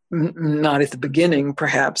not at the beginning,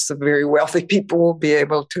 perhaps the very wealthy people will be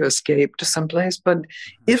able to escape to someplace. But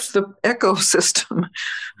if the ecosystem,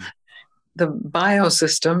 the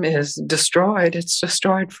biosystem is destroyed, it's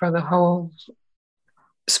destroyed for the whole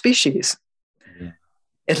species,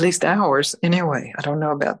 at least ours anyway. I don't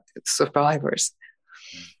know about survivors.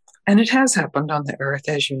 And it has happened on the earth,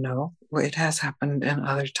 as you know. It has happened in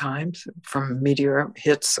other times from meteor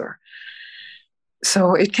hits, or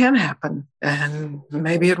so it can happen, and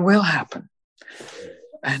maybe it will happen.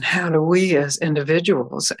 And how do we as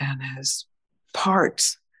individuals and as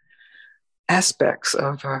aspects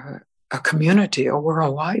of a community, a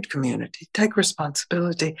worldwide community, take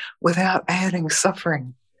responsibility without adding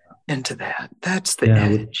suffering into that? That's the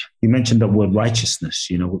edge. You mentioned the word righteousness,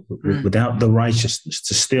 you know, without the righteousness,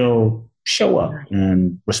 to still show up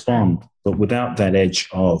and respond, but without that edge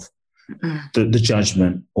of the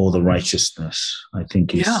judgment or the righteousness, I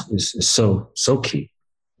think is so key.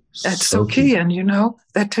 That's so key. And, you know,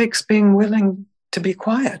 that takes being willing to be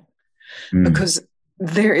quiet, because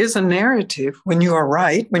there is a narrative when you are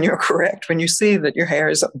right, when you're correct, when you see that your hair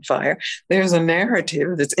is on fire, there's a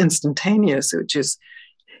narrative that's instantaneous, which is,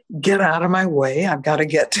 get out of my way. I've got to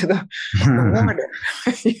get to the water.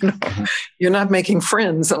 You know, you're not making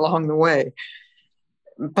friends along the way.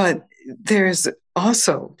 But there's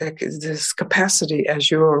also this capacity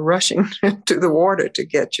as you're rushing to the water to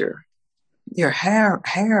get your hair,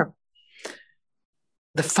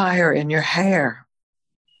 the fire in your hair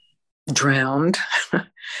drowned,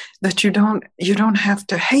 that you don't have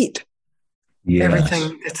to hate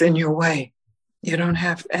everything that's in your way. You don't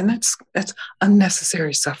have, and that's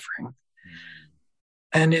unnecessary suffering.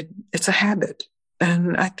 And it's a habit.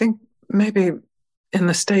 And I think maybe in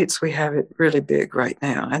the States we have it really big right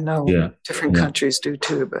now. I know different countries do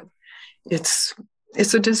too, but it's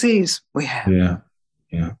a disease we have.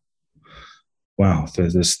 Yeah. Wow.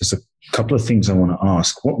 There's a couple of things I want to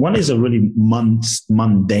ask. One is a really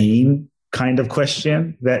mundane kind of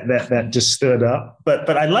question that just stirred up.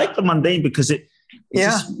 But I like the mundane because it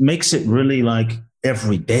just makes it really like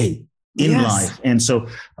every day in life. And so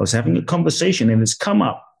I was having a conversation, and it's come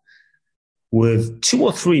up with 2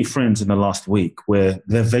 or 3 friends in the last week where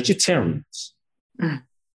they're vegetarians.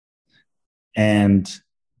 And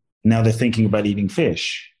now they're thinking about eating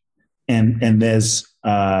fish. And there's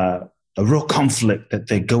a real conflict that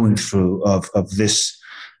they're going through of this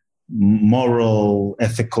moral,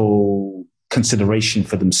 ethical consideration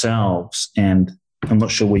for themselves. And I'm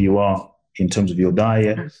not sure where you are in terms of your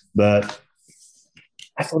diet, but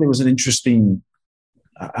I thought it was an interesting,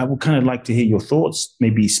 I would kind of like to hear your thoughts,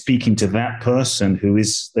 maybe speaking to that person who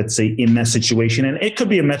is, let's say, in that situation. And it could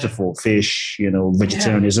be a metaphor, fish,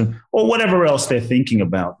 vegetarianism, or whatever else they're thinking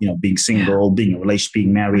about, being single, being in a relationship,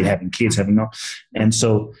 being married, having kids, having not. And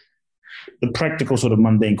so the practical sort of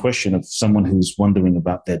mundane question of someone who's wondering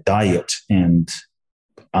about their diet, and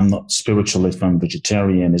I'm not spiritual if I'm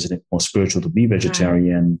vegetarian. Isn't it more spiritual to be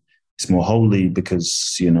vegetarian? It's more holy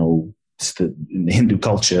because, it's in the Hindu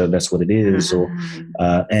culture, that's what it is. Or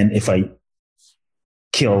and if I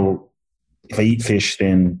eat fish,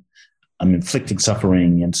 then I'm inflicting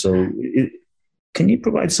suffering. And so can you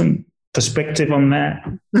provide some perspective on that?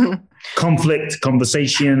 Conflict,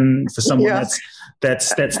 conversation for someone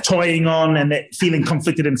that's toying on and feeling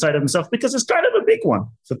conflicted inside of himself, because it's kind of a big one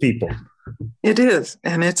for people. It is.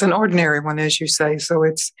 And it's an ordinary one, as you say. So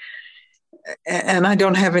and I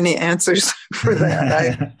don't have any answers for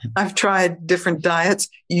that. I've tried different diets,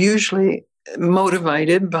 usually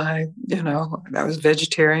motivated by, I was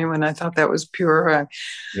vegetarian when I thought that was pure.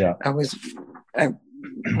 I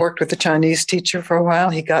worked with a Chinese teacher for a while.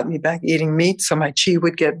 He got me back eating meat, so my chi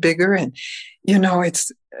would get bigger. And,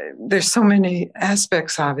 there's so many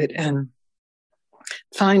aspects of it. And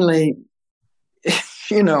finally,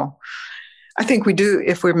 I think we do,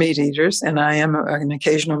 if we're meat eaters, and I am an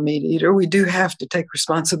occasional meat eater, we do have to take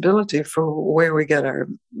responsibility for where we get our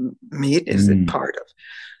meat. Is it part of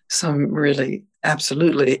some really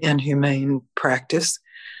absolutely inhumane practice?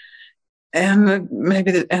 And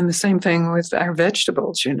maybe the same thing with our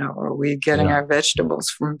vegetables, are we getting our vegetables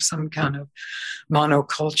from some kind of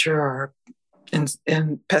monoculture or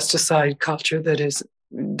in pesticide culture that is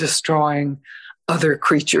destroying other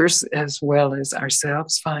creatures as well as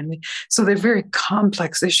ourselves, finally. So they're very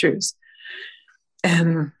complex issues.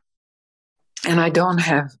 And I don't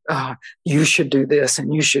have, you should do this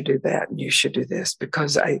and you should do that and you should do this,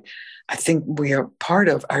 because I think we are part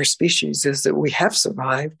of our species is that we have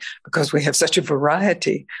survived because we have such a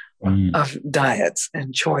variety of diets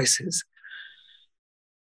and choices.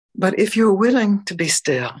 But if you're willing to be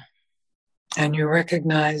still and you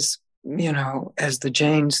recognize, as the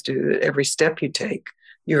Jains do, that every step you take,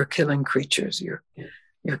 you're killing creatures, you're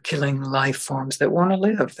killing life forms that want to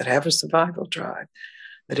live, that have a survival drive,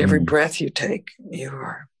 that every breath you take, you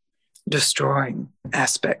are destroying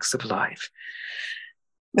aspects of life.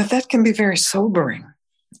 But that can be very sobering,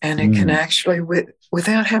 and it can actually,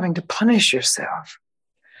 without having to punish yourself,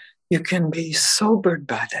 you can be sobered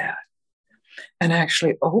by that and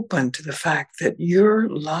actually open to the fact that your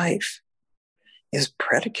life is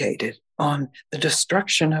predicated on the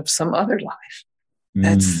destruction of some other life.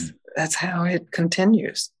 That's how it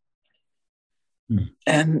continues.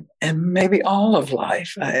 And maybe all of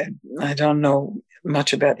life. I don't know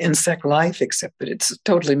much about insect life, except that it's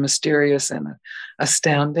totally mysterious and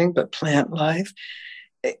astounding, but plant life,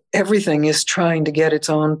 everything is trying to get its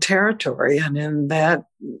own territory. And in that,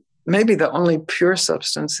 maybe the only pure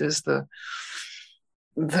substance is the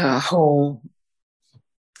whole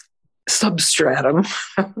substratum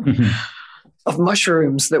of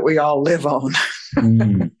mushrooms that we all live on.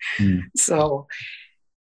 So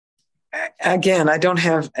again, I don't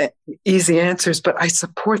have easy answers, but I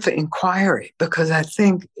support the inquiry because I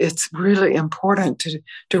think it's really important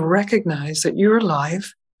to recognize that your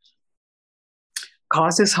life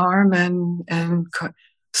causes harm and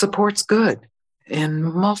supports good in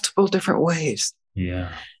multiple different ways.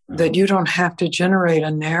 That you don't have to generate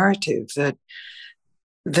a narrative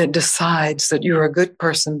that decides that you're a good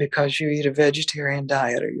person because you eat a vegetarian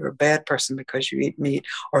diet, or you're a bad person because you eat meat,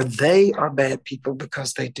 or they are bad people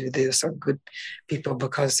because they do this, or good people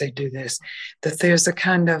because they do this. That there's a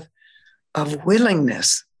kind of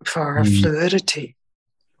willingness for a fluidity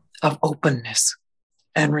of openness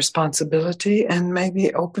and responsibility, and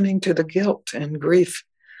maybe opening to the guilt and grief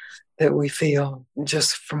that we feel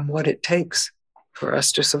just from what it takes for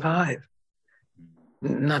us to survive.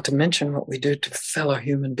 Not to mention what we do to fellow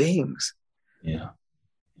human beings. Yeah.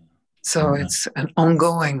 So it's an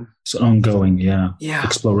ongoing. It's ongoing, yeah.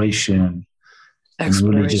 Exploration. And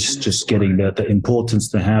really just getting the importance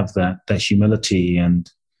to have that humility and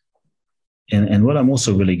what I'm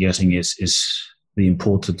also really getting is the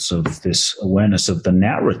importance of this awareness of the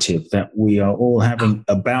narrative that we are all having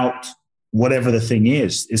about whatever the thing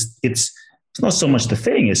is. It's not so much the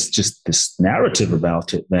thing, it's just this narrative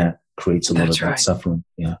about it that creates a lot of that suffering.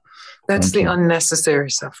 Yeah. That's the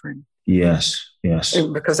unnecessary suffering. Yes.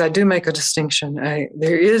 Because I do make a distinction.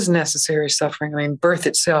 There is necessary suffering. I mean, birth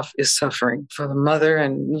itself is suffering for the mother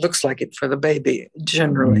and looks like it for the baby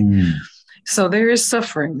generally. So there is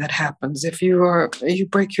suffering that happens. If you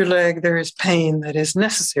break your leg, there is pain that is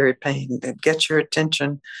necessary pain that gets your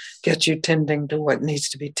attention, gets you tending to what needs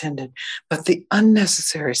to be tended. But the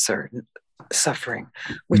unnecessary suffering,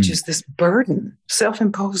 which is this burden,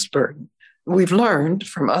 self-imposed burden, we've learned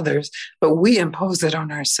from others, but we impose it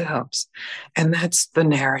on ourselves. And that's the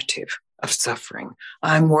narrative of suffering.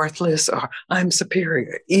 I'm worthless or I'm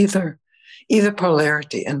superior. Either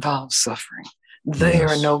polarity involves suffering. They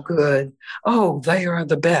are no good. Oh, they are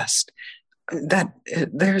the best.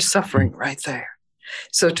 There's suffering right there.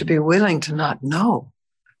 So to be willing to not know,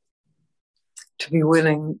 to be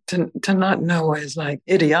willing to not know as like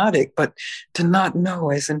idiotic, but to not know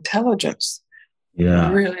as intelligence.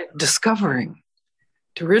 Yeah. Really discovering.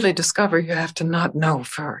 To really discover, you have to not know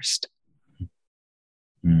first.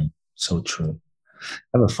 So true.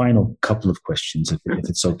 I have a final couple of questions, if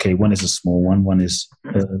it's okay. One is a small one. One is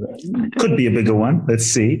could be a bigger one. Let's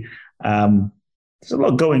see. There's a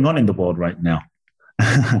lot going on in the world right now.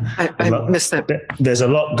 I missed that. There's a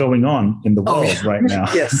lot going on in the world right now.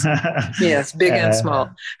 Yes, big and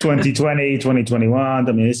small. 2020, 2021.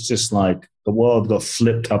 I mean, it's just like the world got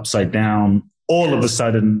flipped upside down. All of a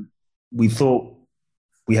sudden, we thought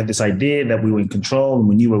we had this idea that we were in control and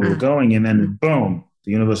we knew where we were going. And then boom,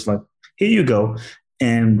 the universe like, here you go.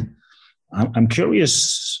 And I'm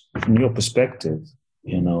curious from your perspective,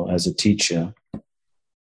 as a teacher,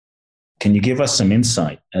 can you give us some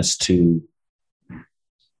insight as to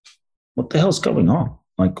what the hell's going on?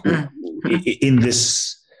 Like in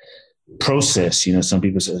this process, some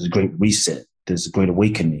people say there's a great reset, there's a great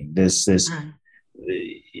awakening, there's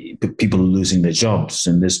people are losing their jobs,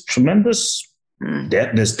 and there's tremendous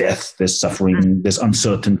there's death, there's suffering, there's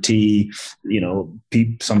uncertainty.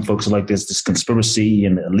 Some folks are like, there's this conspiracy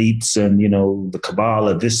and elites and, the cabal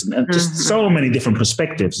of this and just so many different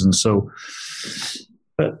perspectives. And so,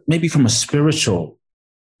 but maybe from a spiritual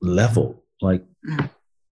level, like,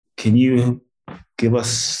 can you give us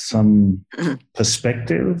some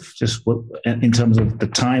perspective, just what, in terms of the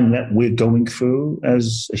time that we're going through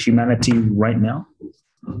as a humanity right now?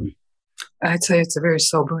 I'd say it's a very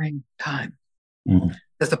sobering time.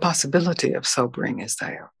 That the possibility of sobering is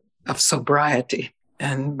there, of sobriety.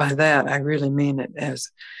 And by that, I really mean it as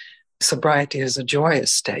sobriety as a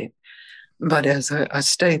joyous state, but as a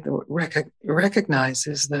state that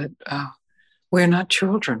recognizes that we're not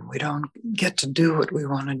children. We don't get to do what we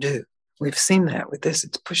want to do. We've seen that with this.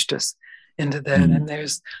 It's pushed us into that. And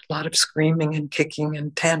there's a lot of screaming and kicking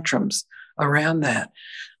and tantrums around that.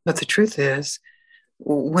 But the truth is,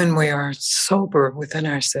 when we are sober within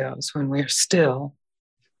ourselves, when we're still,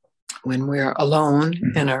 when we're alone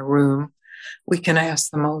in our room, we can ask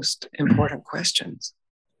the most important questions.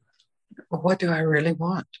 What do I really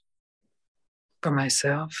want? For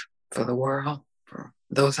myself, for the world, for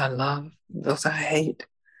those I love, those I hate?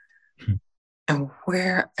 And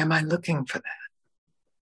where am I looking for that?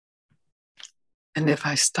 And if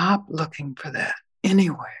I stop looking for that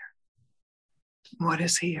anywhere, what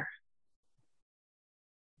is here?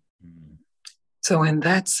 So in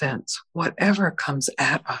that sense, whatever comes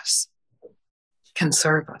at us can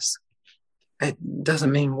serve us. It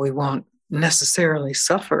doesn't mean we won't necessarily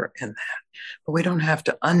suffer in that, but we don't have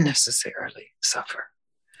to unnecessarily suffer.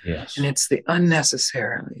 Yes. And it's the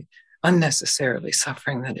unnecessarily unnecessarily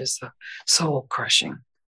suffering that is the soul crushing.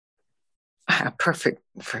 Perfect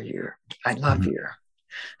for your, I love your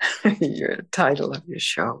title of your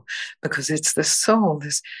show, because it's the soul,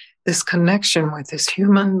 this connection with this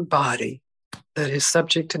human body that is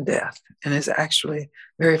subject to death and is actually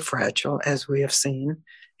very fragile, as we have seen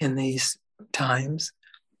in these times.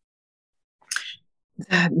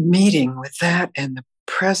 That meeting with that and the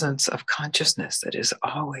presence of consciousness that is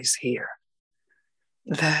always here,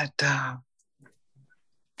 that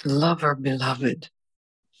lover beloved,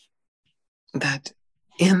 that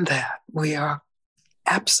in that we are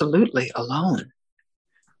absolutely alone.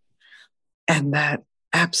 And that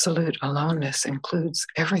absolute aloneness includes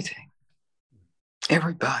everything,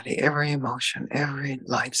 everybody, every emotion, every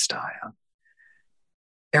lifestyle,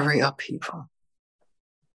 every upheaval.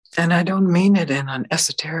 And I don't mean it in an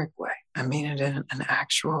esoteric way. I mean it in an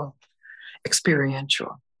actual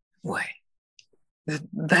experiential way.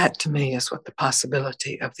 That to me is what the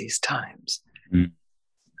possibility of these times. Mm.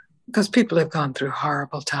 Because people have gone through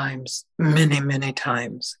horrible times many, many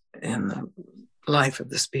times in the life of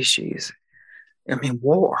the species. I mean,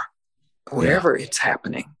 war, wherever it's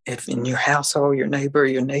happening, if in your household, your neighbor,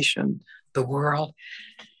 your nation, the world.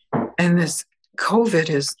 And this COVID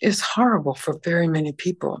is horrible for very many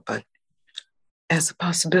people, but as a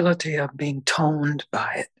possibility of being toned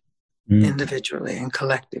by it individually and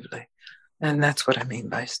collectively. And that's what I mean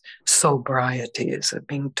by sobriety, is of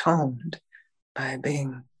being toned by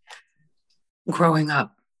growing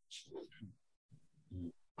up.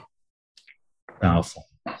 Powerful.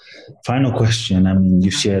 Final question. I mean,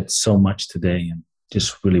 you've shared so much today, and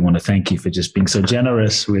just really want to thank you for just being so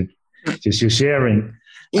generous with just your sharing.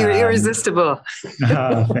 You're irresistible.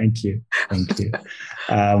 Thank you. Thank you.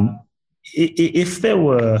 If there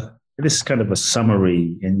were, this is kind of a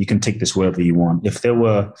summary, and you can take this wherever you want. If there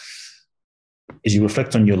were, as you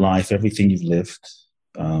reflect on your life, everything you've lived,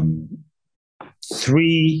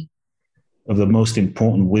 3 of the most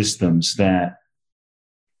important wisdoms that,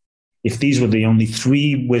 if these were the only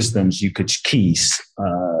 3 wisdoms you could keys,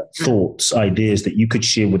 thoughts, ideas that you could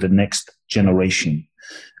share with the next generation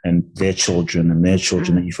and their children and their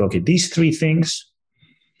children, that you feel, okay, these 3 things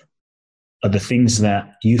are the things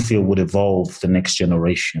that you feel would evolve the next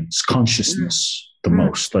generation's consciousness the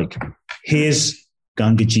most. Like, here's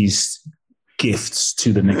Gangaji's gifts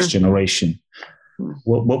to the next generation.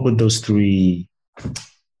 What would those 3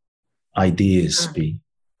 ideas be?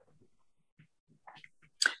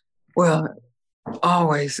 Well,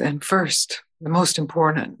 always and first, the most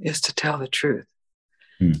important is to tell the truth.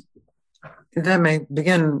 That may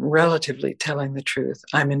begin relatively telling the truth.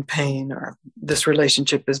 I'm in pain, or this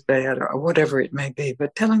relationship is bad, or whatever it may be,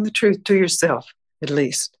 but telling the truth to yourself, at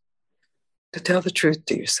least. To tell the truth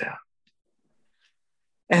to yourself.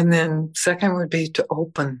 And then second would be to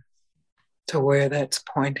open to where that's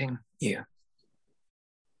pointing you.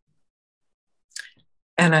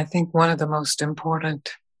 And I think one of the most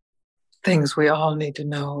important things we all need to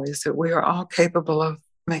know is that we are all capable of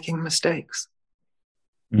making mistakes.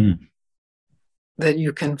 That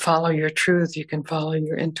you can follow your truth, you can follow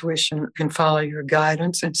your intuition, you can follow your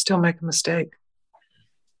guidance and still make a mistake.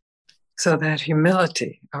 So that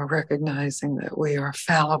humility of recognizing that we are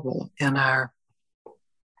fallible in our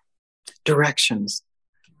directions.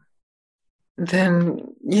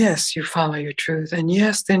 Then, yes, you follow your truth. And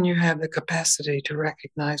yes, then you have the capacity to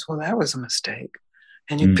recognize, well, that was a mistake.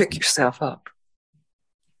 And you pick yourself up.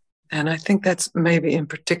 And I think that's maybe in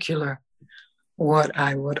particular what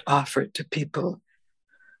I would offer to people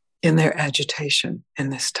in their agitation in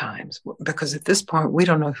this times. Because at this point, we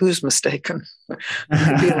don't know who's mistaken. There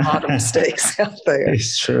could be a lot of mistakes out there.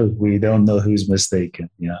 It's true. We don't know who's mistaken.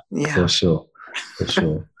 Yeah. For sure. For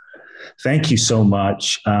sure. Thank you so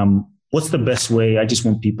much. What's the best way? I just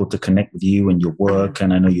want people to connect with you and your work.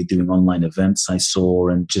 And I know you're doing online events, I saw,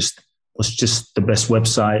 and just what's just the best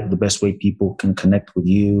website, the best way people can connect with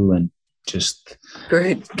you and just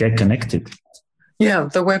get connected. Yeah,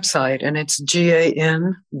 the website, and it's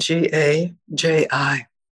gangaji.org.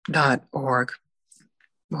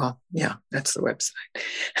 Well, yeah, that's the website.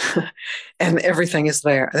 And everything is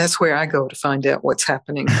there. That's where I go to find out what's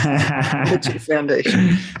happening at the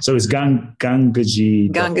Foundation. So it's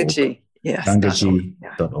Gangaji. Gangaji, yes.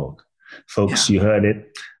 Gangaji.org. Folks, you heard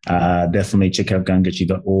it. Definitely check out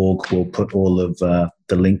Gangaji.org. We'll put all of the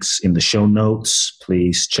links in the show notes.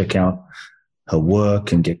 Please check out her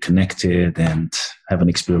work and get connected and have an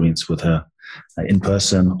experience with her in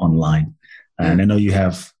person, online. And I know you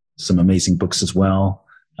have some amazing books as well.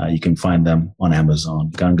 You can find them on Amazon.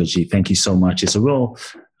 Gangaji, thank you so much. It's a real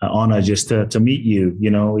honor just to meet you, you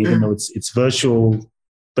know, even though it's virtual,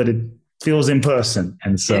 but it feels in person.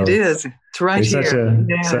 And so it is. It's right here.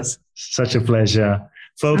 Such a pleasure.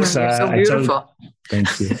 Folks, you're so beautiful.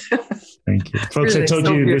 Thank you. Thank you. Folks, really, I told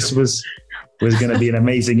you beautiful. This was going to be an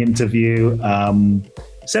amazing interview.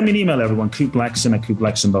 Send me an email, everyone,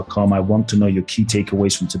 coopblackson@coopblackson.com. I want to know your key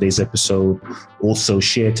takeaways from today's episode. Also,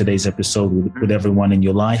 share today's episode with everyone in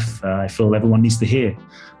your life. I feel everyone needs to hear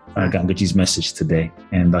Gangaji's message today.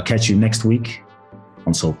 And I'll catch you next week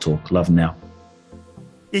on Soul Talk. Love now.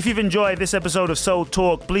 If you've enjoyed this episode of Soul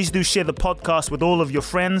Talk, please do share the podcast with all of your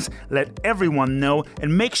friends. Let everyone know,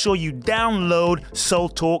 and make sure you download Soul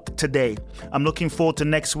Talk today. I'm looking forward to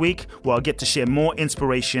next week, where I'll get to share more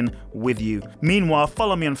inspiration with you. Meanwhile,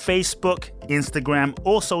 follow me on Facebook, Instagram,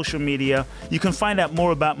 or social media. You can find out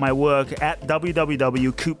more about my work at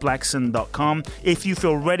www.coopblackson.com. If you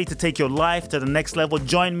feel ready to take your life to the next level,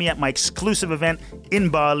 join me at my exclusive event in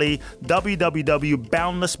Bali,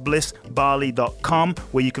 www.boundlessblissbali.com,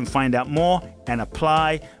 where you can find out more and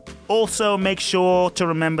apply. Also, make sure to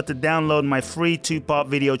remember to download my free 2-part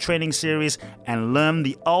video training series and learn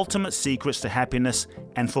the ultimate secrets to happiness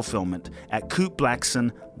and fulfillment at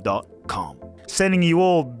coopblackson.com. Sending you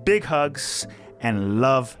all big hugs and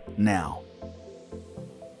love now.